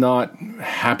know, it's not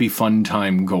happy fun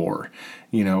time gore.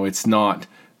 You know, it's not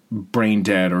Brain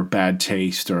Dead or Bad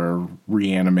Taste or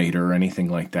Reanimator or anything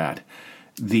like that.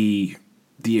 The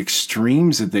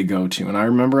extremes that they go to, and I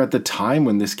remember at the time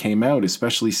when this came out,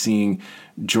 especially seeing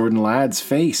Jordan Ladd's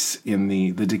face in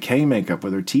the decay makeup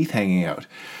with her teeth hanging out,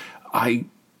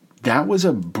 that was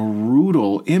a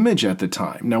brutal image at the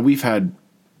time. Now, we've had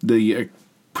the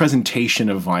presentation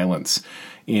of violence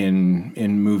in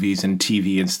movies and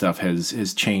TV and stuff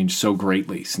has changed so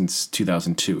greatly since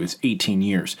 2002. It's 18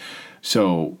 years.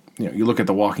 So, you know, you look at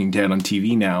The Walking Dead on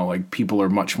TV now, like, people are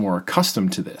much more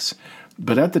accustomed to this.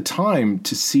 But at the time,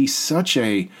 to see such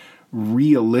a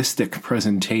realistic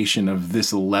presentation of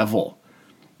this level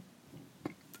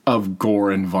of gore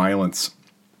and violence,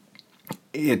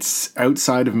 it's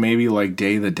outside of maybe like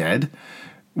Day of the Dead,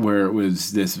 where it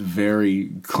was this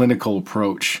very clinical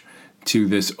approach to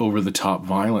this over-the-top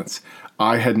violence.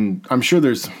 I'm sure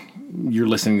you're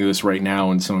listening to this right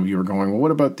now and some of you are going, well,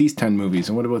 what about these 10 movies?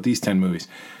 And what about these 10 movies?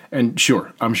 And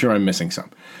sure, I'm sure I'm missing some.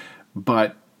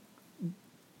 But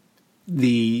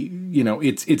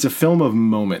it's a film of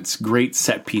moments, great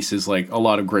set pieces, like a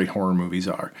lot of great horror movies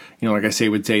are. You know, like I say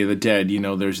with Day of the Dead, you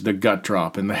know, there's the gut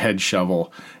drop and the head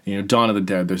shovel. You know, Dawn of the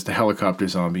Dead, there's the helicopter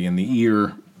zombie and the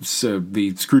ear, so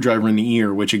the screwdriver in the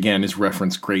ear, which again is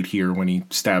referenced great here when he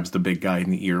stabs the big guy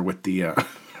in the ear with the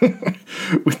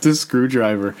with the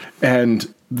screwdriver.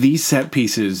 And these set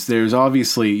pieces, there's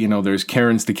obviously, you know, there's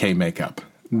Karen's decay makeup.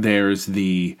 There's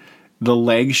the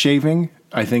leg shaving,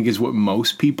 I think, is what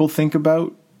most people think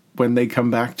about when they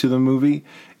come back to the movie,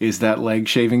 is that leg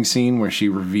shaving scene where she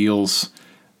reveals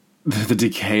the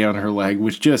decay on her leg,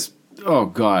 which just, oh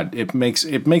God, it makes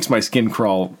my skin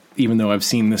crawl, even though I've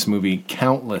seen this movie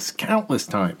countless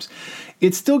times.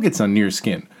 It still gets on your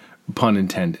skin, pun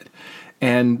intended.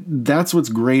 And that's what's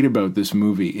great about this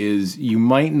movie, is you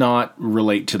might not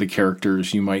relate to the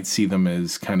characters. You might see them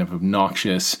as kind of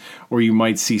obnoxious, or you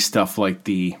might see stuff like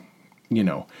when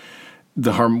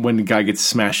the guy gets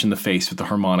smashed in the face with the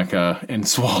harmonica and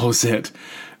swallows it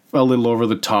a little over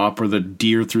the top, or the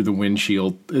deer through the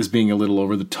windshield as being a little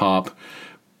over the top.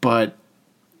 But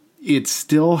it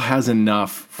still has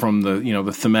enough from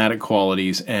the thematic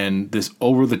qualities and this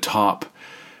over the top,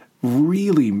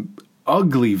 really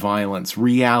ugly violence,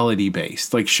 reality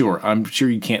based. Like, sure, I'm sure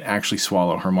you can't actually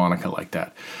swallow a harmonica like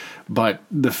that, but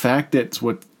the fact that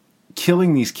what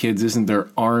killing these kids isn't their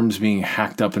arms being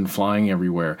hacked up and flying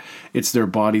everywhere, it's their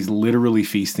bodies literally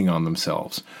feasting on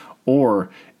themselves, or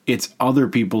it's other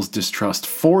people's distrust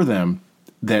for them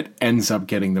that ends up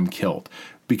getting them killed.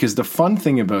 Because the fun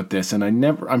thing about this, and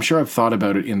I'm sure I've thought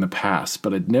about it in the past,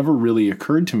 but it never really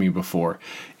occurred to me before,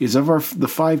 is of the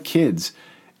 5 kids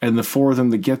and the 4 of them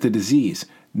that get the disease,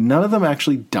 none of them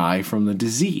actually die from the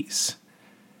disease.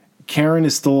 Karen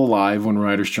is still alive when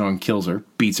Ryder Strong kills her,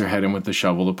 beats her head in with the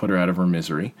shovel to put her out of her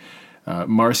misery.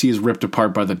 Marcy is ripped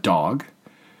apart by the dog.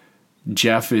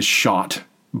 Jeff is shot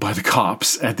by the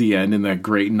cops at the end in that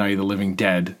great Night of the Living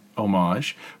Dead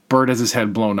homage. Bert has his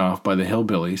head blown off by the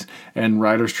hillbillies, and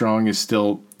Ryder Strong is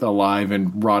still alive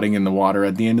and rotting in the water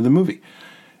at the end of the movie.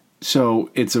 So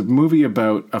it's a movie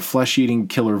about a flesh-eating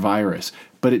killer virus,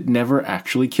 but it never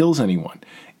actually kills anyone.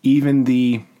 Even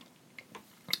the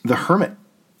hermit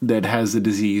that has the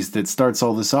disease that starts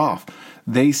all this off,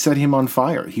 they set him on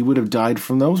fire. He would have died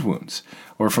from those wounds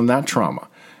or from that trauma.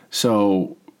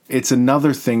 So it's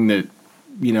another thing that,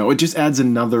 it just adds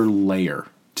another layer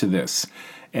to this.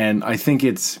 And I think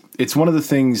it's one of the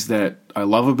things that I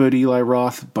love about Eli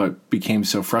Roth, but became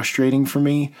so frustrating for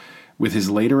me with his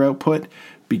later output,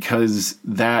 because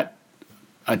that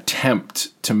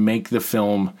attempt to make the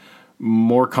film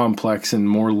more complex and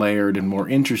more layered and more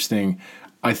interesting,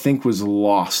 I think was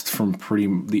lost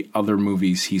from the other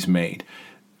movies he's made.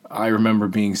 I remember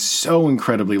being so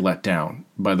incredibly let down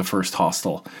by the first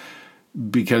Hostel,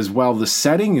 because while the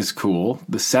setting is cool,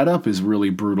 the setup is really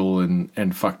brutal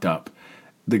and fucked up.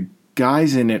 The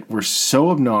guys in it were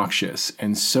so obnoxious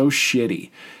and so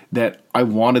shitty that I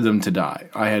wanted them to die.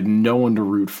 I had no one to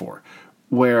root for.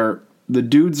 Where the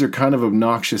dudes are kind of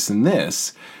obnoxious in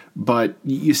this, but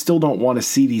you still don't want to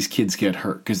see these kids get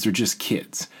hurt because they're just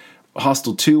kids.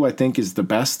 Hostel 2, I think, is the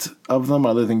best of them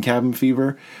other than Cabin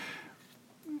Fever.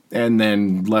 And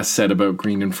then less said about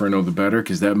Green Inferno, the better,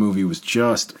 because that movie was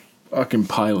just a fucking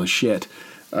pile of shit,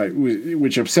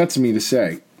 which upsets me to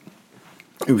say.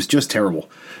 It was just terrible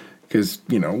because,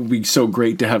 it'd be so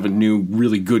great to have a new,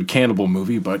 really good cannibal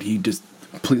movie, but he just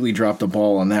completely dropped the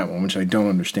ball on that one, which I don't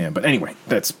understand. But anyway,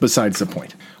 that's besides the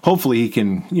point. Hopefully he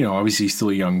can, obviously he's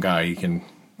still a young guy. He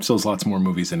still has lots more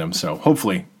movies in him. So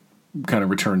hopefully kind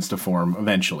of returns to form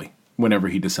eventually, whenever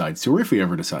he decides to, or if he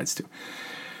ever decides to.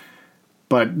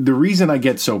 But the reason I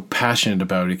get so passionate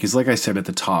about it, because like I said at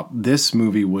the top, this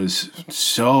movie was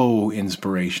so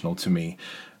inspirational to me.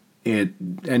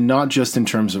 And not just in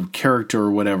terms of character or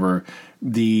whatever,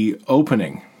 the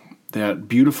opening, that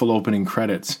beautiful opening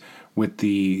credits with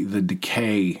the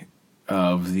decay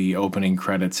of the opening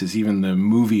credits, as even the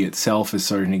movie itself is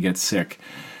starting to get sick.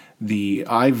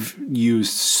 I've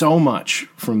used so much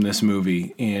from this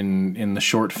movie in the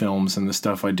short films and the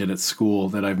stuff I did at school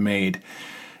that I've made,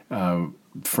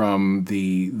 from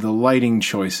the lighting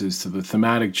choices to the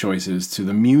thematic choices to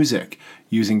the music,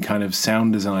 using kind of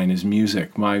sound design as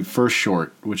music. My first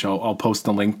short, which I'll post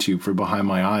a link to for Behind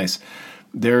My Eyes,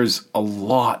 there's a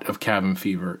lot of Cabin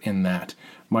Fever in that.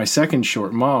 My second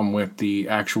short, Mom, with the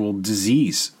actual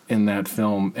disease in that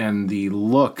film and the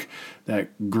look,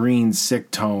 that green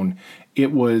sick tone,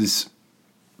 it was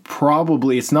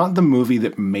probably, it's not the movie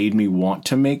that made me want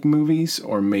to make movies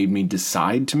or made me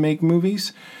decide to make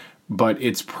movies, but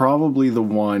it's probably the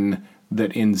one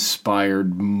that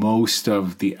inspired most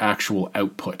of the actual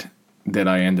output that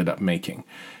I ended up making.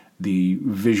 The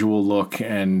visual look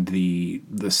and the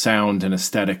sound and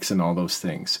aesthetics and all those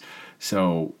things.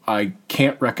 So I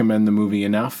can't recommend the movie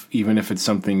enough, even if it's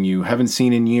something you haven't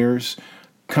seen in years.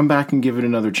 Come back and give it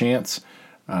another chance.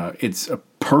 It's a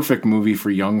perfect movie for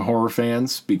young horror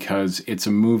fans because it's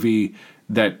a movie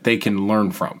that they can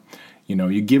learn from.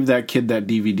 You give that kid that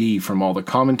DVD from all the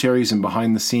commentaries and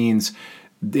behind the scenes,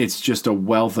 it's just a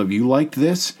wealth of, you liked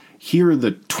this? Here are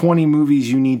the 20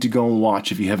 movies you need to go and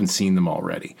watch if you haven't seen them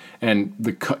already.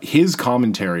 And his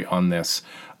commentary on this,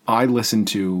 I listened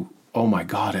to, oh my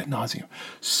God, ad nauseum,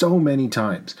 so many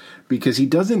times, because he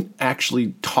doesn't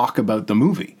actually talk about the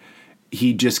movie.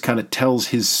 He just kind of tells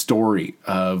his story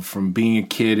of from being a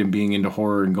kid and being into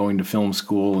horror and going to film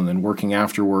school and then working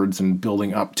afterwards and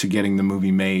building up to getting the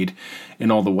movie made,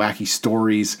 and all the wacky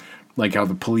stories, like how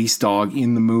the police dog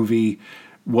in the movie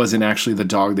wasn't actually the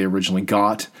dog they originally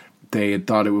got. They had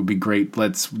thought it would be great.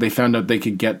 They found out they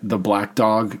could get the Black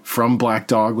Dog from Black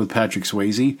Dog with Patrick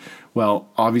Swayze. Well,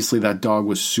 obviously that dog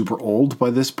was super old by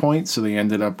this point, so they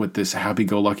ended up with this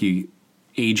happy-go-lucky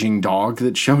aging dog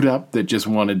that showed up that just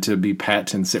wanted to be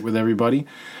pet and sit with everybody.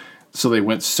 So they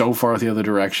went so far the other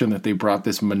direction that they brought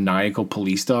this maniacal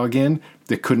police dog in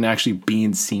that couldn't actually be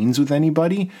in scenes with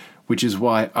anybody, which is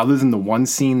why, other than the one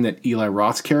scene that Eli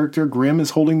Roth's character, Grim,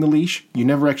 is holding the leash, you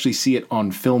never actually see it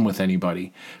on film with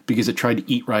anybody because it tried to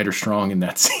eat Ryder Strong in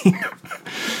that scene.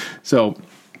 So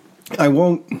I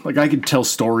won't, I could tell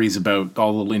stories about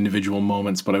all the individual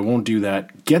moments, but I won't do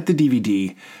that. Get the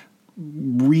DVD.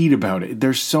 read about it,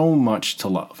 there's so much to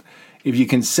love. If you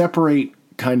can separate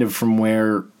kind of from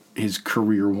where his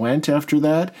career went after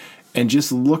that and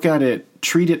just look at it,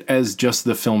 treat it as just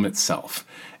the film itself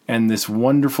and this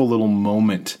wonderful little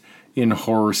moment in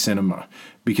horror cinema,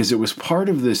 because it was part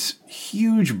of this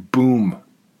huge boom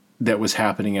that was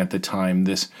happening at the time,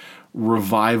 this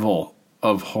revival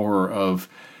of horror, of,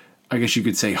 I guess you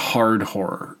could say, hard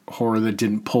horror that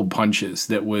didn't pull punches,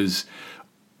 that was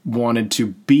wanted to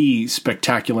be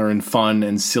spectacular and fun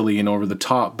and silly and over the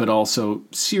top, but also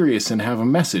serious and have a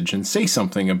message and say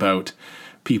something about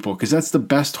people, because that's the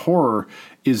best horror,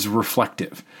 is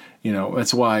reflective. You know,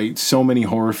 that's why so many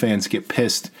horror fans get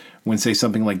pissed when, say,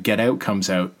 something like Get Out comes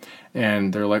out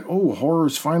and they're like, oh,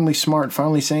 horror's finally smart,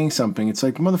 finally saying something. It's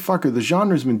like, motherfucker, the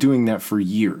genre's been doing that for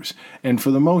years, and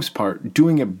for the most part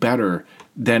doing it better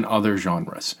than other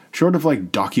genres, short of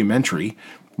like documentary,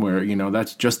 where, you know,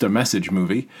 that's just a message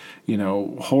movie. You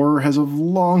know, horror has a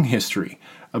long history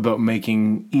about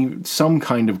making some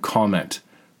kind of comment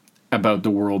about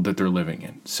the world that they're living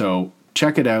in. So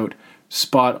check it out.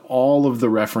 Spot all of the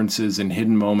references and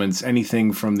hidden moments,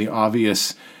 anything from the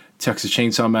obvious Texas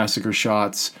Chainsaw Massacre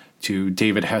shots to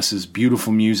David Hess's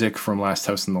beautiful music from Last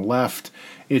House on the Left.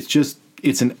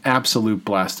 It's an absolute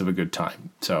blast of a good time.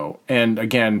 So, and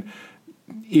again,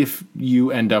 if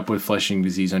you end up with flesh-eating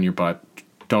disease on your butt,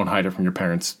 don't hide it from your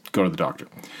parents. Go to the doctor.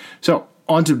 So,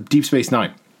 on to Deep Space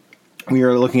Nine. We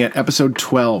are looking at episode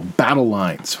 12, Battle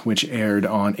Lines, which aired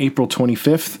on April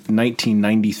 25th,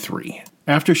 1993.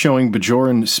 After showing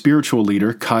Bajoran spiritual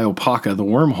leader Kyle Paka the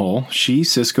wormhole, she,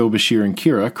 Sisko, Bashir, and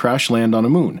Kira crash land on a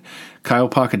moon. Kyle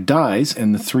Paka dies,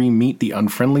 and the three meet the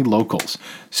unfriendly locals.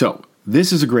 So,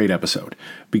 this is a great episode,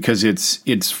 because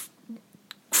it's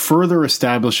further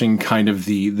establishing kind of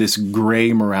this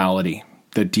gray morality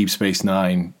that Deep Space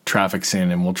Nine traffics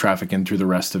in and will traffic in through the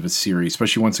rest of its series,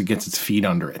 especially once it gets its feet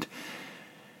under it.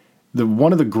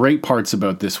 One of the great parts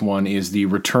about this one is the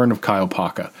return of Kyle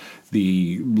Paka.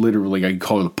 Literally, I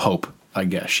call her the Pope, I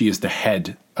guess. She is the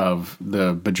head of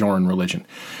the Bajoran religion.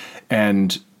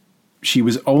 And she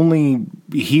was only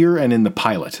here and in the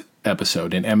pilot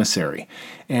episode, in Emissary.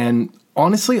 And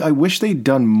honestly, I wish they'd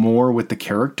done more with the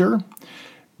character,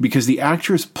 because the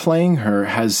actress playing her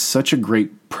has such a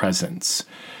great presence.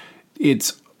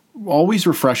 It's always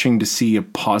refreshing to see a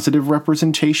positive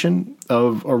representation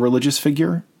of a religious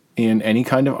figure in any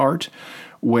kind of art,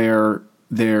 where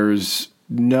there's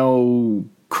no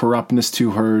corruptness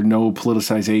to her, no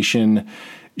politicization.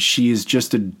 She is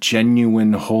just a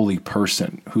genuine holy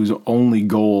person whose only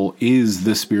goal is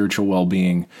the spiritual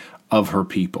well-being of her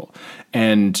people.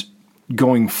 And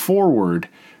going forward,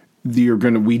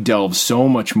 we delve so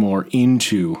much more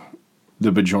into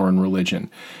the Bajoran religion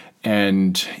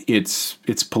and its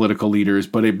political leaders,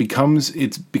 but it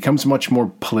becomes much more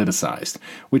politicized,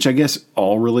 which I guess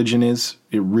all religion is.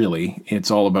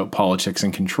 It's all about politics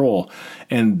and control,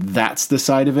 and that's the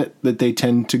side of it that they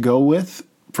tend to go with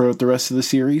throughout the rest of the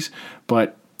series.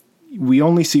 But we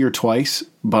only see her twice,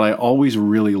 but I always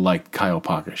really liked Kyle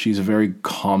Paka. She's a very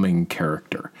calming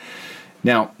character.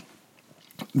 Now,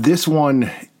 this one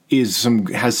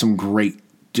has some great,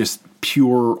 just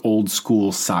pure old school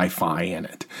sci-fi in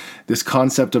it. This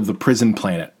concept of the prison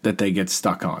planet that they get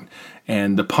stuck on,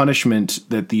 and the punishment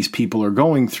that these people are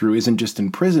going through isn't just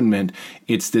imprisonment,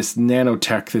 it's this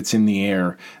nanotech that's in the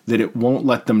air that it won't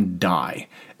let them die.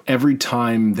 Every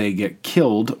time they get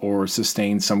killed or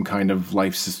sustain some kind of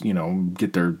life,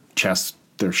 get their chest,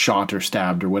 they're shot or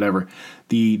stabbed or whatever,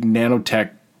 the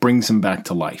nanotech brings them back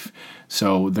to life.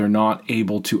 So they're not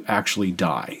able to actually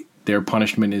die. Their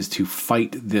punishment is to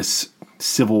fight this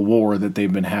civil war that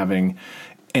they've been having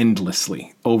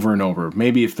endlessly, over and over.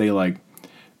 Maybe if they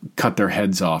cut their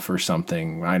heads off or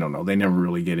something, I don't know. They never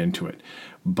really get into it.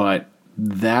 But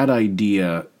that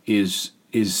idea is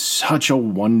such a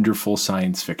wonderful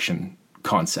science fiction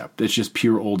concept. It's just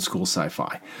pure old school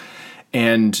sci-fi.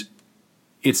 And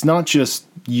it's not just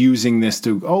using this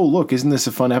to, oh, look, isn't this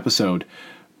a fun episode?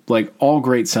 Like all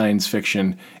great science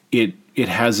fiction, it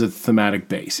has a thematic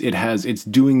base. It's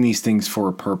doing these things for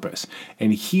a purpose.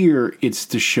 And here it's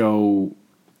to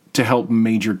help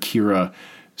Major Kira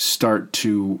start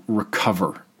to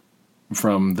recover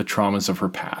from the traumas of her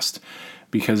past.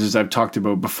 Because as I've talked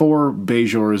about before,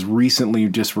 Bajor is recently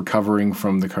just recovering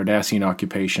from the Cardassian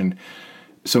occupation.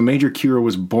 So Major Kira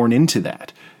was born into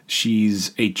that.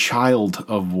 She's a child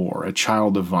of war, a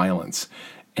child of violence.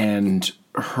 And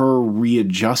her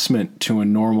readjustment to a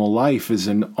normal life is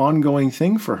an ongoing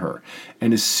thing for her.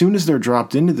 And as soon as they're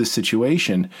dropped into this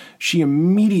situation, she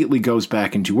immediately goes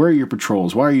back into, where are your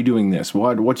patrols? Why are you doing this?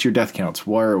 What's your death counts?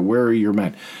 Where are your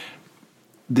men?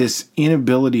 this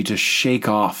inability to shake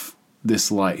off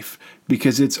this life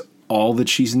because it's all that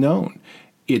she's known.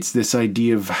 It's this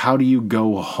idea of how do you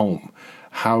go home?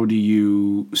 How do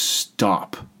you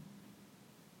stop?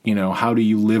 How do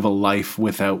you live a life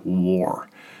without war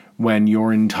when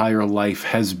your entire life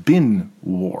has been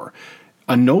war?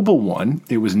 A noble one.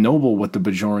 It was noble what the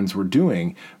Bajorans were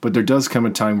doing, but there does come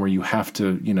a time where you have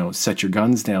to, set your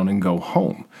guns down and go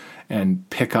home and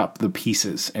pick up the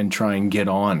pieces and try and get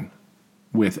on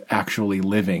with actually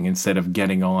living instead of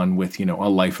getting on with, a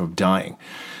life of dying.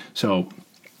 So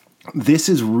this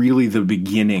is really the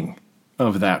beginning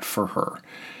of that for her.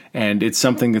 And it's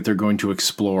something that they're going to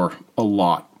explore a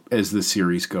lot as the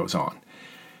series goes on.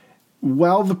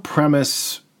 While the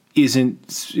premise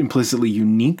isn't implicitly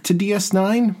unique to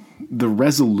DS9, the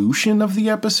resolution of the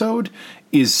episode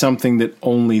is something that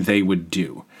only they would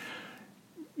do.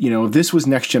 If this was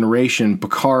Next Generation,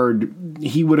 Picard,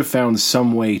 he would have found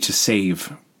some way to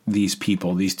save these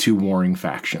people, these two warring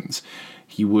factions.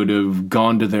 He would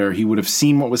have he would have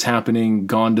seen what was happening,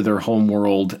 gone to their home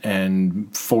world,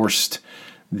 and forced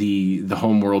the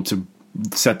home world to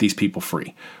set these people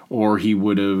free. Or he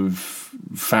would have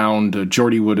found,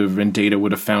 Geordi would have, and Data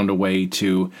would have found a way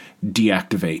to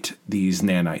deactivate these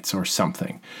nanites or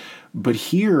something. But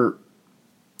here,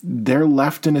 they're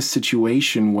left in a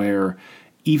situation where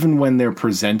even when they're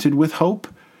presented with hope,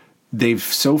 they've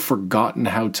so forgotten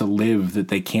how to live that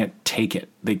they can't take it.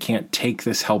 They can't take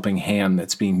this helping hand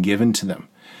that's being given to them.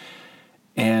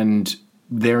 And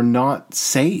they're not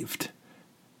saved.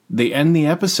 They end the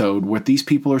episode where these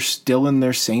people are still in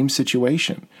their same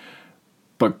situation.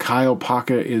 But Kai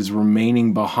Opaka is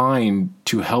remaining behind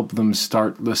to help them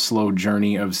start the slow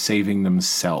journey of saving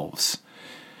themselves.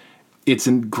 It's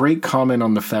a great comment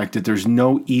on the fact that there's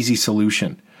no easy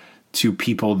solution to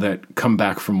people that come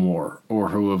back from war or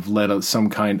who have led some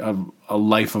kind of a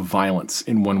life of violence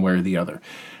in one way or the other.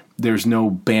 There's no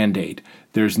Band-Aid.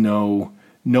 There's no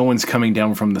one's coming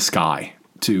down from the sky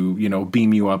to,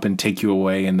 beam you up and take you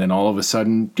away. And then all of a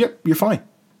sudden, yep, you're fine.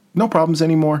 No problems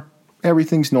anymore.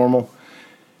 Everything's normal.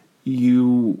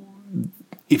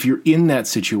 If you're in that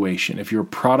situation, if you're a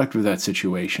product of that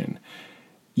situation,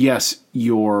 yes,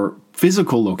 your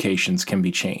physical locations can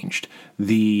be changed.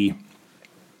 The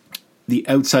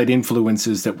outside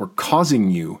influences that were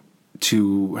causing you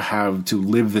to have to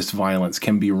live this violence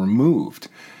can be removed,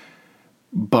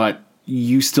 but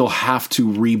you still have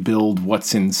to rebuild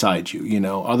what's inside you.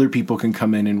 Other people can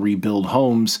come in and rebuild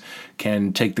homes,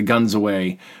 can take the guns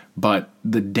away, but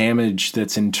the damage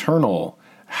that's internal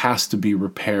has to be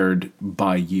repaired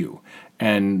by you.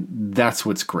 And that's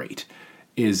what's great,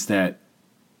 is that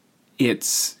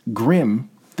it's grim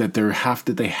that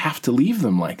they have to leave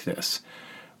them like this.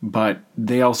 But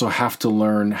they also have to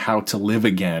learn how to live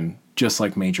again, just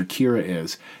like Major Kira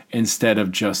is, instead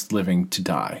of just living to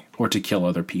die or to kill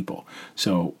other people.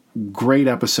 So, great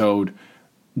episode,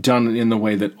 done in the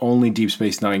way that only Deep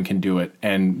Space Nine can do it.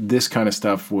 And this kind of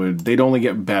stuff they'd only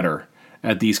get better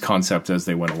at these concepts as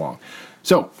they went along.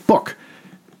 So, book.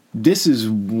 This is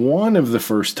one of the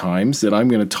first times that I'm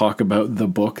going to talk about the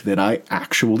book that I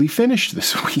actually finished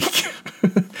this week.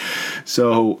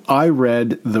 So I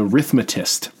read The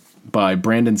Rhythmatist by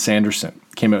Brandon Sanderson.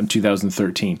 Came out in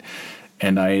 2013.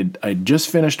 And I just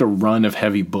finished a run of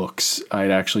heavy books.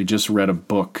 I'd actually just read a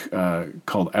book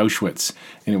called Auschwitz.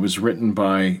 And it was written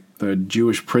by the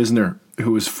Jewish prisoner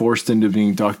who was forced into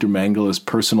being Dr. Mengele's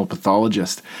personal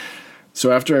pathologist.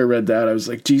 So after I read that, I was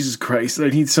like, Jesus Christ, I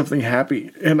need something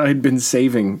happy. And I'd been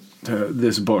saving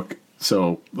this book.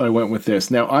 So I went with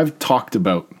this. Now, I've talked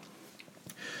about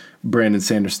Brandon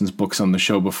Sanderson's books on the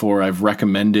show before. I've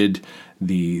recommended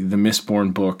the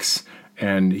Mistborn books,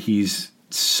 and he's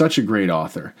such a great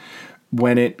author.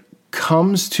 When it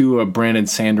comes to a Brandon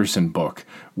Sanderson book,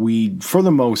 we, for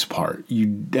the most part,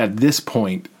 at this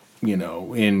point,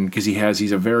 because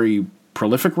he's a very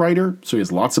prolific writer, so he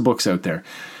has lots of books out there.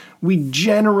 We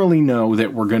generally know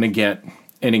that we're going to get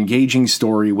an engaging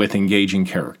story with engaging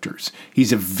characters.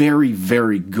 He's a very,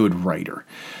 very good writer.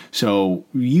 So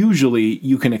usually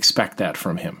you can expect that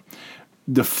from him.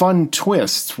 The fun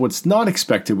twists, what's not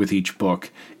expected with each book,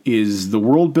 is the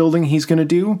world building he's going to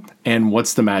do and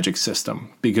what's the magic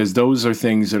system, because those are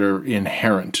things that are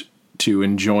inherent to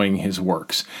enjoying his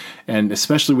works. And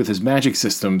especially with his magic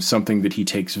system, something that he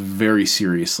takes very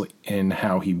seriously in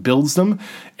how he builds them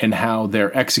and how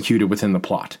they're executed within the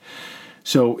plot.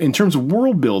 So in terms of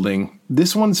world building,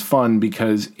 this one's fun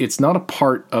because it's not a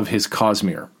part of his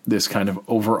Cosmere, this kind of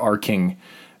overarching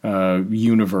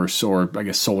universe or I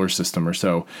guess solar system or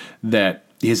so that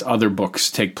his other books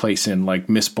take place in, like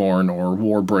Mistborn or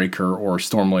Warbreaker or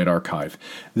Stormlight Archive.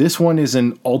 This one is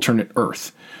an alternate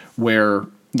Earth, where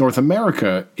North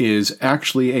America is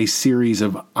actually a series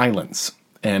of islands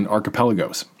and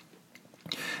archipelagos.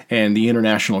 And the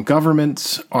international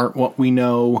governments aren't what we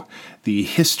know. The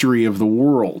history of the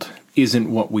world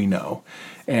isn't what we know.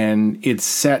 And it's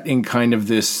set in kind of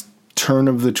this turn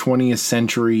of the 20th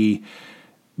century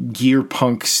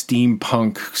gearpunk,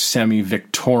 steampunk,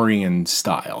 semi-Victorian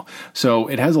style. So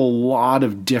it has a lot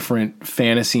of different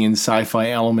fantasy and sci-fi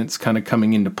elements kind of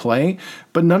coming into play,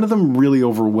 but none of them really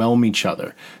overwhelm each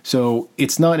other. So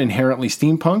it's not inherently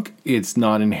steampunk, it's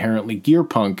not inherently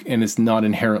gearpunk, and it's not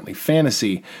inherently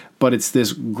fantasy, but it's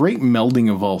this great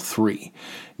melding of all three.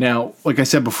 Now, like I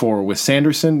said before, with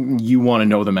Sanderson, you want to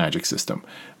know the magic system,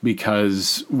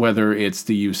 because whether it's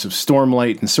the use of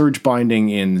Stormlight and Surge Binding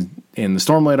in the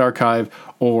Stormlight Archive,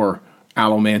 or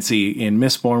Allomancy in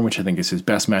Mistborn, which I think is his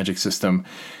best magic system,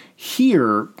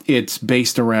 here it's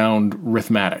based around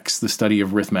rithmatics, the study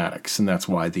of rithmatics, and that's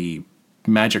why the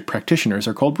magic practitioners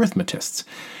are called rithmatists.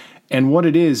 And what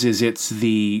it is it's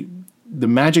the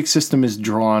magic system is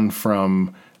drawn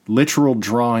from literal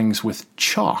drawings with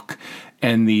chalk,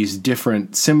 and these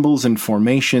different symbols and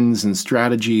formations and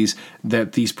strategies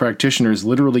that these practitioners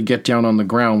literally get down on the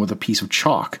ground with a piece of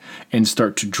chalk and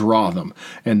start to draw them.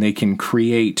 And they can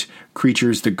create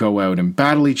creatures that go out and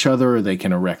battle each other, or they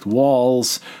can erect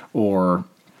walls, or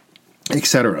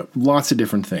etc. Lots of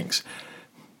different things.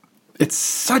 It's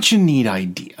such a neat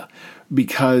idea,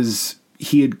 because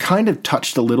he had kind of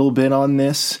touched a little bit on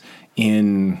this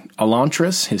in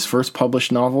Elantris, his first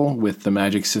published novel, with the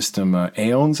magic system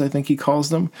Aeons, I think he calls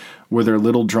them, where they're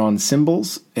little drawn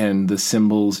symbols, and the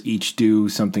symbols each do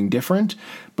something different,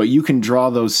 but you can draw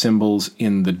those symbols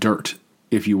in the dirt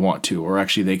if you want to, or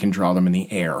actually they can draw them in the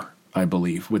air, I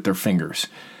believe, with their fingers.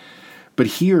 But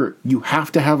here, you have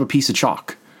to have a piece of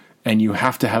chalk, and you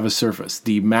have to have a surface.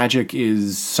 The magic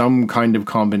is some kind of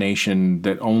combination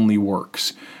that only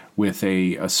works with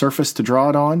a surface to draw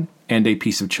it on and a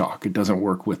piece of chalk. It doesn't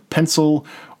work with pencil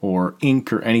or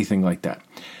ink or anything like that.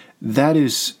 That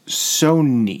is so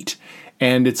neat.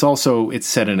 And it's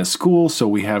set in a school, so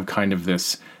we have kind of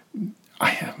this...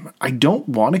 I don't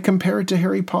want to compare it to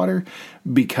Harry Potter,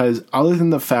 because other than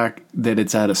the fact that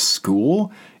it's at a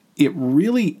school, it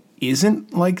really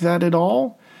isn't like that at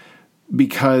all.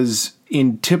 Because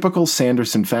in typical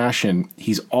Sanderson fashion,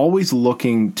 he's always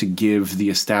looking to give the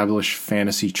established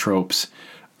fantasy tropes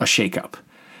a shakeup.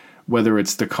 Whether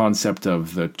it's the concept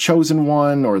of the chosen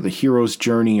one or the hero's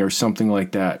journey or something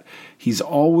like that, he's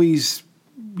always,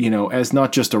 as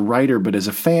not just a writer, but as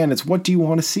a fan, it's what do you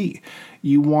want to see?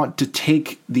 You want to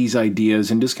take these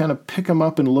ideas and just kind of pick them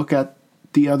up and look at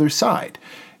the other side.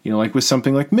 Like with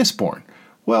something like Mistborn.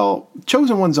 Well,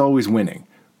 chosen one's always winning.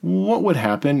 What would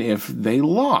happen if they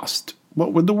lost?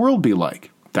 What would the world be like?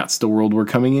 That's the world we're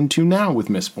coming into now with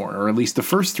Mistborn, or at least the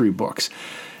first 3 books.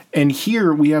 And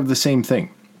here we have the same thing.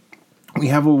 We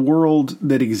have a world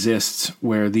that exists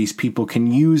where these people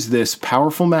can use this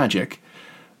powerful magic,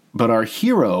 but our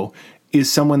hero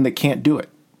is someone that can't do it,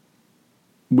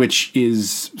 which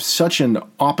is such an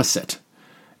opposite.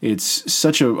 It's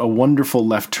such a wonderful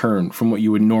left turn from what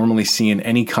you would normally see in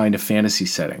any kind of fantasy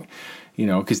setting,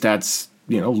 because that's...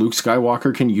 Luke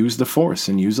Skywalker can use the Force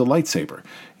and use a lightsaber.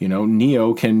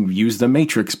 Neo can use the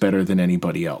Matrix better than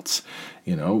anybody else.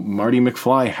 Marty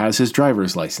McFly has his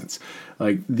driver's license.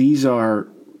 Like, these are...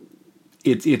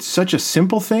 It's such a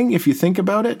simple thing if you think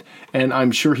about it, and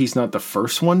I'm sure he's not the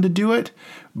first one to do it,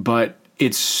 but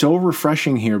it's so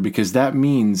refreshing here, because that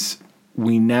means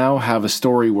we now have a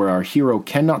story where our hero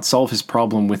cannot solve his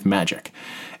problem with magic.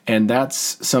 And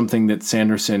that's something that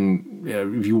Sanderson,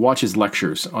 if you watch his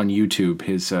lectures on YouTube,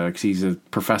 cause he's a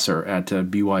professor at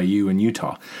BYU in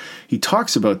Utah, he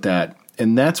talks about that,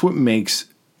 and that's what makes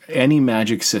any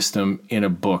magic system in a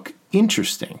book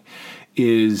interesting,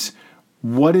 is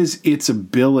what is its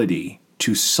ability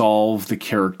to solve the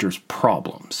character's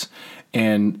problems.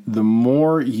 And the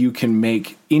more you can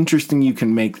make interesting you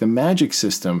can make the magic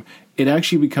system, it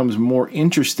actually becomes more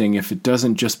interesting if it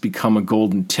doesn't just become a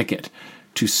golden ticket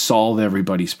to solve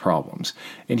everybody's problems.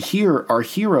 And here, our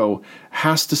hero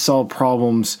has to solve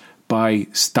problems by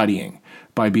studying,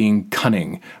 by being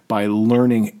cunning, by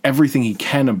learning everything he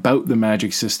can about the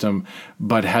magic system,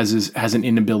 but has an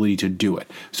inability to do it.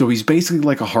 So he's basically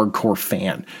like a hardcore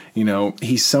fan.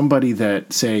 He's somebody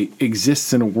that, say,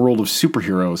 exists in a world of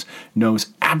superheroes, knows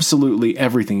absolutely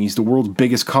everything. He's the world's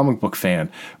biggest comic book fan,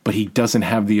 but he doesn't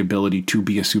have the ability to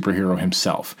be a superhero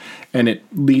himself. And it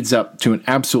leads up to an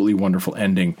absolutely wonderful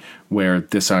ending where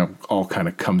this all kind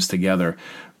of comes together.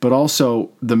 but also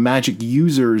the magic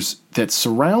users that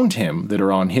surround him that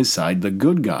are on his side, the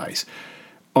good guys,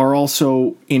 are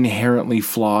also inherently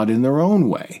flawed in their own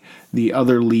way. The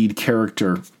other lead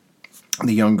character,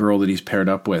 the young girl that he's paired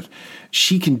up with,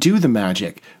 she can do the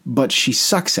magic, but she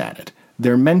sucks at it.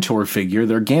 Their mentor figure,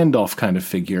 their Gandalf kind of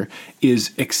figure,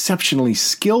 is exceptionally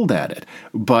skilled at it,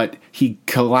 but he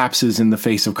collapses in the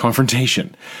face of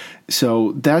confrontation.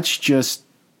 So that's just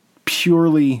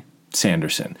purely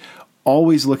Sanderson.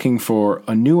 Always looking for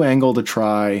a new angle to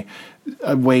try,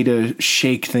 a way to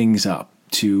shake things up,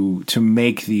 to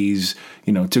make these,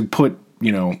 to put,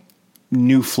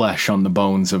 new flesh on the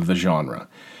bones of the genre.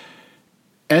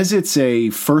 As it's a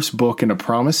first book in a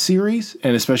Promise series,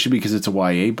 and especially because it's a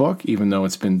YA book, even though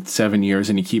it's been 7 years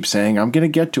and he keeps saying, I'm going to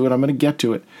get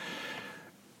to it,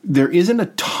 there isn't a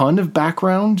ton of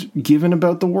background given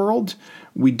about the world.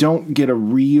 We don't get a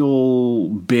real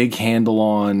big handle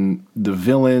on the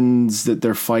villains that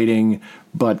they're fighting,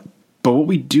 but what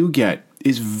we do get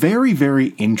is very, very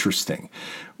interesting.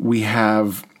 We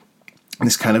have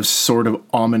this kind of sort of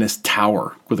ominous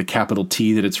tower with a capital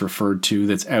T that it's referred to,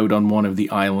 that's out on one of the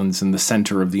islands in the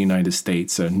center of the United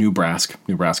States,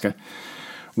 Nebraska,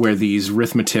 where these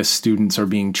Arithmetis students are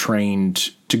being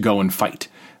trained to go and fight.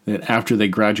 That after they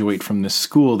graduate from this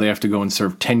school, they have to go and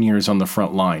serve 10 years on the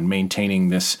front line, maintaining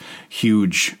this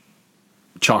huge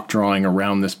chalk drawing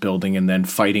around this building and then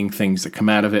fighting things that come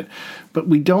out of it. But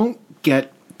we don't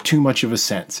get too much of a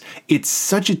sense. It's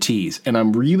such a tease, and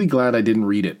I'm really glad I didn't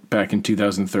read it back in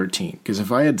 2013, because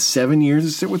if I had 7 years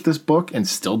to sit with this book and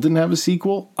still didn't have a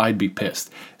sequel, I'd be pissed,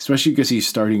 especially because he's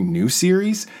starting new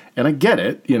series, and I get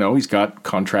it, he's got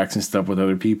contracts and stuff with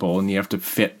other people, and you have to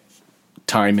fit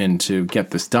time in to get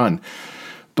this done.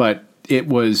 But it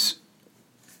was,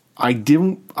 I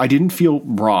didn't feel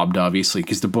robbed, obviously,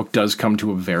 because the book does come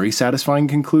to a very satisfying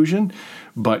conclusion,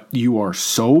 but you are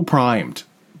so primed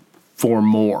for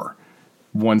more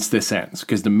once this ends,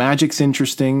 because the magic's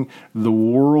interesting, the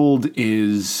world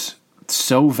is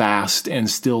so vast and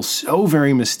still so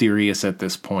very mysterious at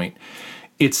this point.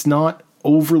 It's not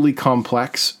overly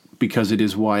complex because it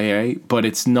is YA, but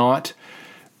it's not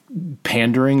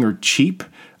pandering or cheap.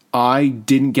 I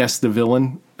didn't guess the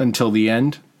villain until the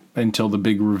end, until the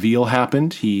big reveal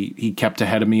happened. He kept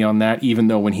ahead of me on that, even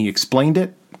though when he explained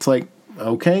it, it's like,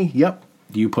 okay, yep,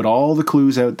 you put all the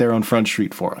clues out there on Front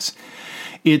Street for us.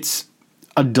 It's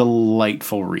a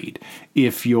delightful read.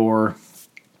 If you're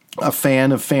a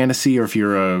fan of fantasy, or if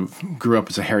you're grew up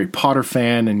as a Harry Potter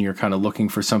fan and you're kind of looking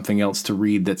for something else to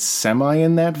read that's semi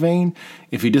in that vein,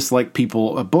 if you just like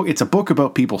it's a book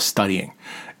about people studying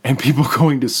and people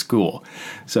going to school.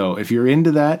 So if you're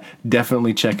into that,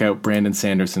 definitely check out Brandon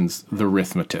Sanderson's The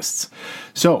Arithmetists.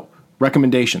 So,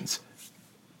 recommendations.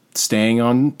 Staying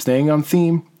on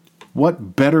theme,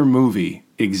 what better movie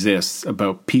exists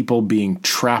about people being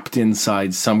trapped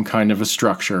inside some kind of a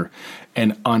structure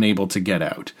and unable to get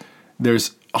out?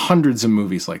 There's hundreds of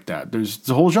movies like that. There's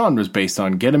the whole genre is based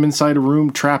on get them inside a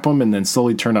room, trap them, and then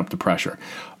slowly turn up the pressure.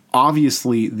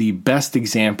 Obviously, the best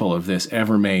example of this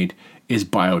ever made is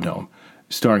Biodome,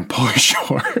 starring Pauly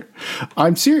Shore.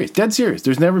 I'm serious, dead serious.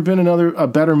 There's never been a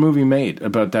better movie made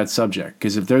about that subject,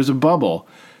 because if there's a bubble,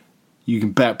 you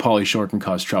can bet Pauly Shore can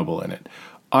cause trouble in it.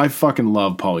 I fucking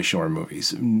love Pauly Shore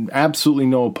movies. Absolutely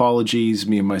no apologies.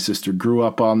 Me and my sister grew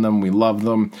up on them. We love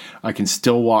them. I can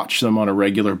still watch them on a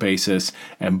regular basis,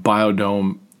 and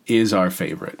Biodome is our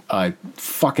favorite. I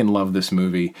fucking love this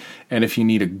movie, and if you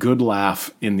need a good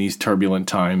laugh in these turbulent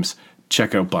times,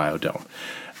 check out Biodome.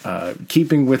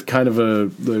 Keeping with kind of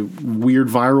the weird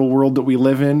viral world that we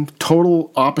live in,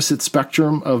 total opposite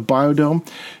spectrum of Biodome,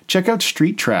 check out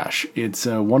Street Trash. It's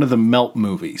one of the Melt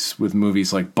movies, with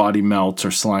movies like Body Melt or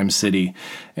Slime City,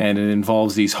 and it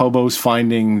involves these hobos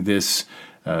finding this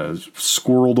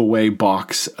squirreled away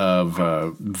box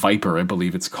of Viper, I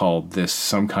believe it's called,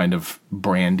 some kind of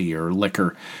brandy or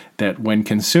liquor that when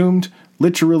consumed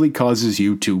literally causes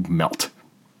you to melt.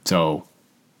 So,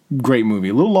 great movie.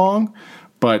 A little long,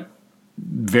 but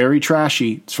very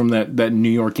trashy. It's from that New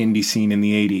York indie scene in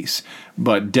the 80s,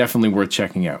 but definitely worth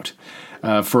checking out.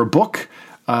 For a book,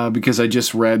 because I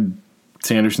just read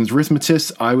Sanderson's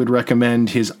Arithmetists, I would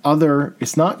recommend his other,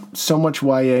 it's not so much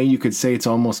YA, you could say it's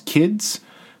almost kids,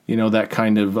 that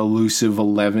kind of elusive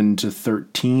 11 to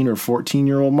 13 or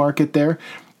 14-year-old market there.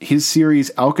 His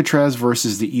series, Alcatraz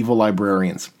versus the Evil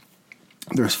Librarians.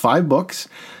 There's 5 books.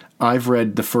 I've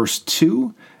read the first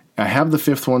 2. I have the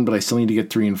 5th one, but I still need to get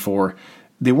 3 and 4.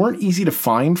 They weren't easy to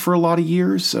find for a lot of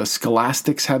years.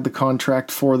 Scholastics had the contract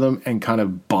for them and kind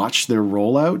of botched their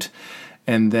rollout.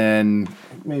 And then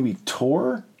maybe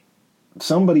Tor,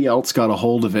 somebody else got a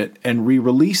hold of it and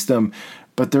re-released them.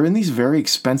 but they're in these very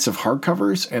expensive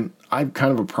hardcovers, and I've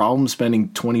kind of a problem spending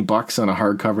 $20 on a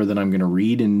hardcover that I'm going to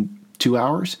read in 2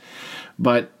 hours.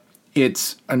 But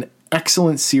it's an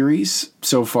excellent series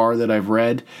so far that I've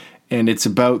read, and it's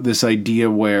about this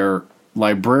idea where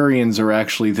librarians are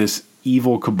actually this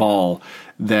evil cabal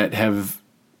that have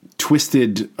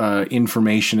twisted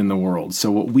information in the world.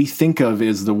 So what we think of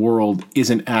as the world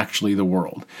isn't actually the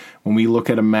world. When we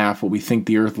look at a map, what we think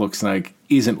the Earth looks like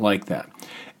isn't like that.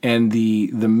 And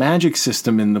the magic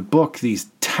system in the book,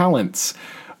 these talents,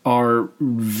 are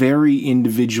very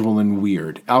individual and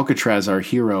weird. Alcatraz, our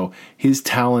hero, his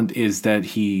talent is that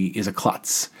he is a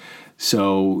klutz.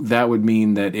 So that would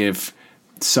mean that if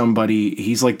somebody,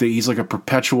 he's like a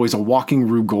perpetual, he's a walking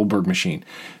Rube Goldberg machine.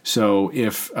 So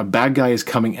if a bad guy is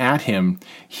coming at him,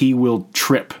 he will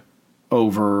trip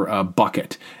over a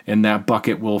bucket, and that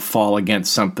bucket will fall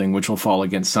against something, which will fall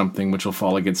against something, which will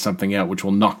fall against something else, which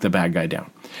will knock the bad guy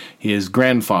down. His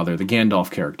grandfather, the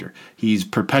Gandalf character, he's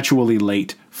perpetually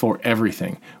late for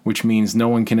everything, which means no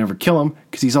one can ever kill him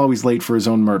because he's always late for his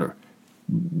own murder.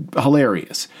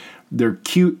 Hilarious. They're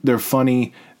cute, they're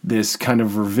funny. This kind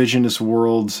of revisionist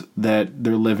world that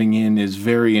they're living in is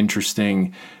very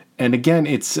interesting. And again,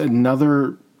 it's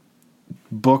another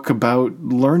book about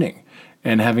learning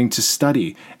and having to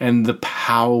study and the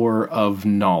power of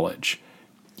knowledge.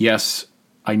 Yes,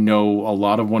 I know a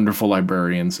lot of wonderful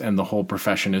librarians, and the whole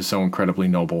profession is so incredibly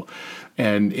noble.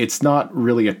 And it's not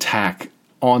really an attack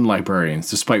on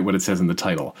librarians, despite what it says in the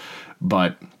title.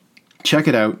 But check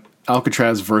it out,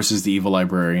 Alcatraz versus the Evil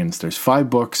Librarians. There's 5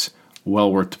 books,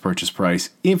 well worth the purchase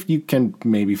price, if you can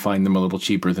maybe find them a little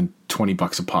cheaper than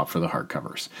 $20 a pop for the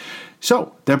hardcovers.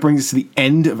 So that brings us to the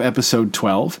end of episode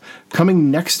 12. Coming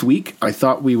next week, I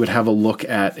thought we would have a look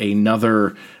at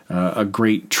another a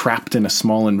great trapped in a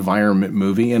small environment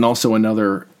movie, and also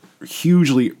another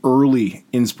hugely early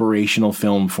inspirational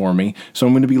film for me. So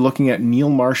I'm going to be looking at Neil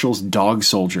Marshall's Dog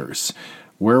Soldiers.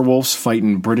 Werewolves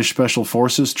fighting British Special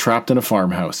Forces trapped in a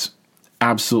farmhouse.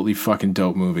 Absolutely fucking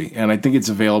dope movie. And I think it's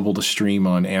available to stream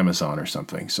on Amazon or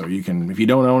something. So you can, if you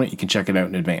don't own it, you can check it out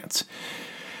in advance.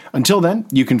 Until then,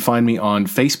 you can find me on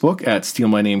Facebook at Steal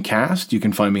My Name Cast. You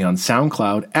can find me on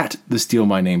SoundCloud at the Steal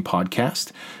My Name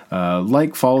Podcast.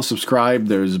 Like, follow, subscribe.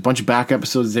 There's a bunch of back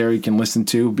episodes there you can listen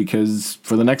to, because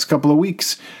for the next couple of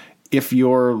weeks, if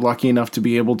you're lucky enough to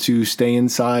be able to stay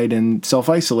inside and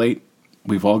self-isolate,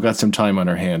 we've all got some time on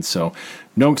our hands. So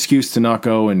no excuse to not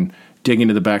go and dig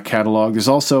into the back catalog. There's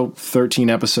also 13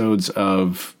 episodes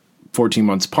of 14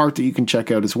 Months Apart that you can check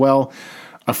out as well.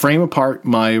 A Frame Apart,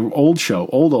 my old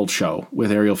show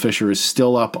with Ariel Fisher, is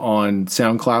still up on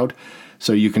SoundCloud.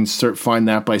 So you can find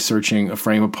that by searching A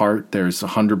Frame Apart. There's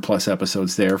 100+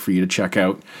 episodes there for you to check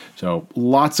out. So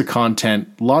lots of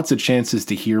content, lots of chances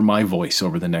to hear my voice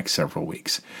over the next several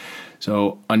weeks.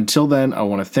 So until then, I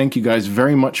want to thank you guys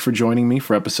very much for joining me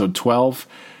for episode 12.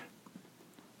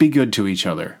 Be good to each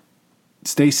other.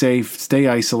 Stay safe, stay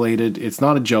isolated. It's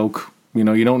not a joke. You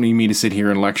know, you don't need me to sit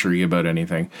here and lecture you about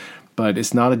anything. But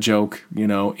it's not a joke. You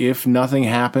know, if nothing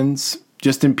happens,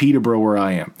 just in Peterborough where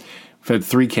I am, we've had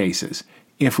 3 cases.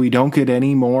 If we don't get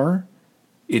any more,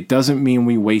 it doesn't mean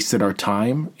we wasted our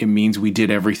time. It means we did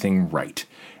everything right.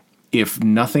 If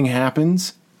nothing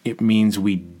happens, it means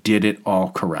we did it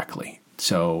all correctly.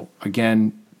 So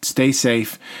again, stay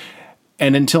safe.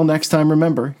 And until next time,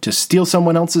 remember to steal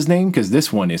someone else's name, because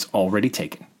this one is already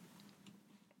taken.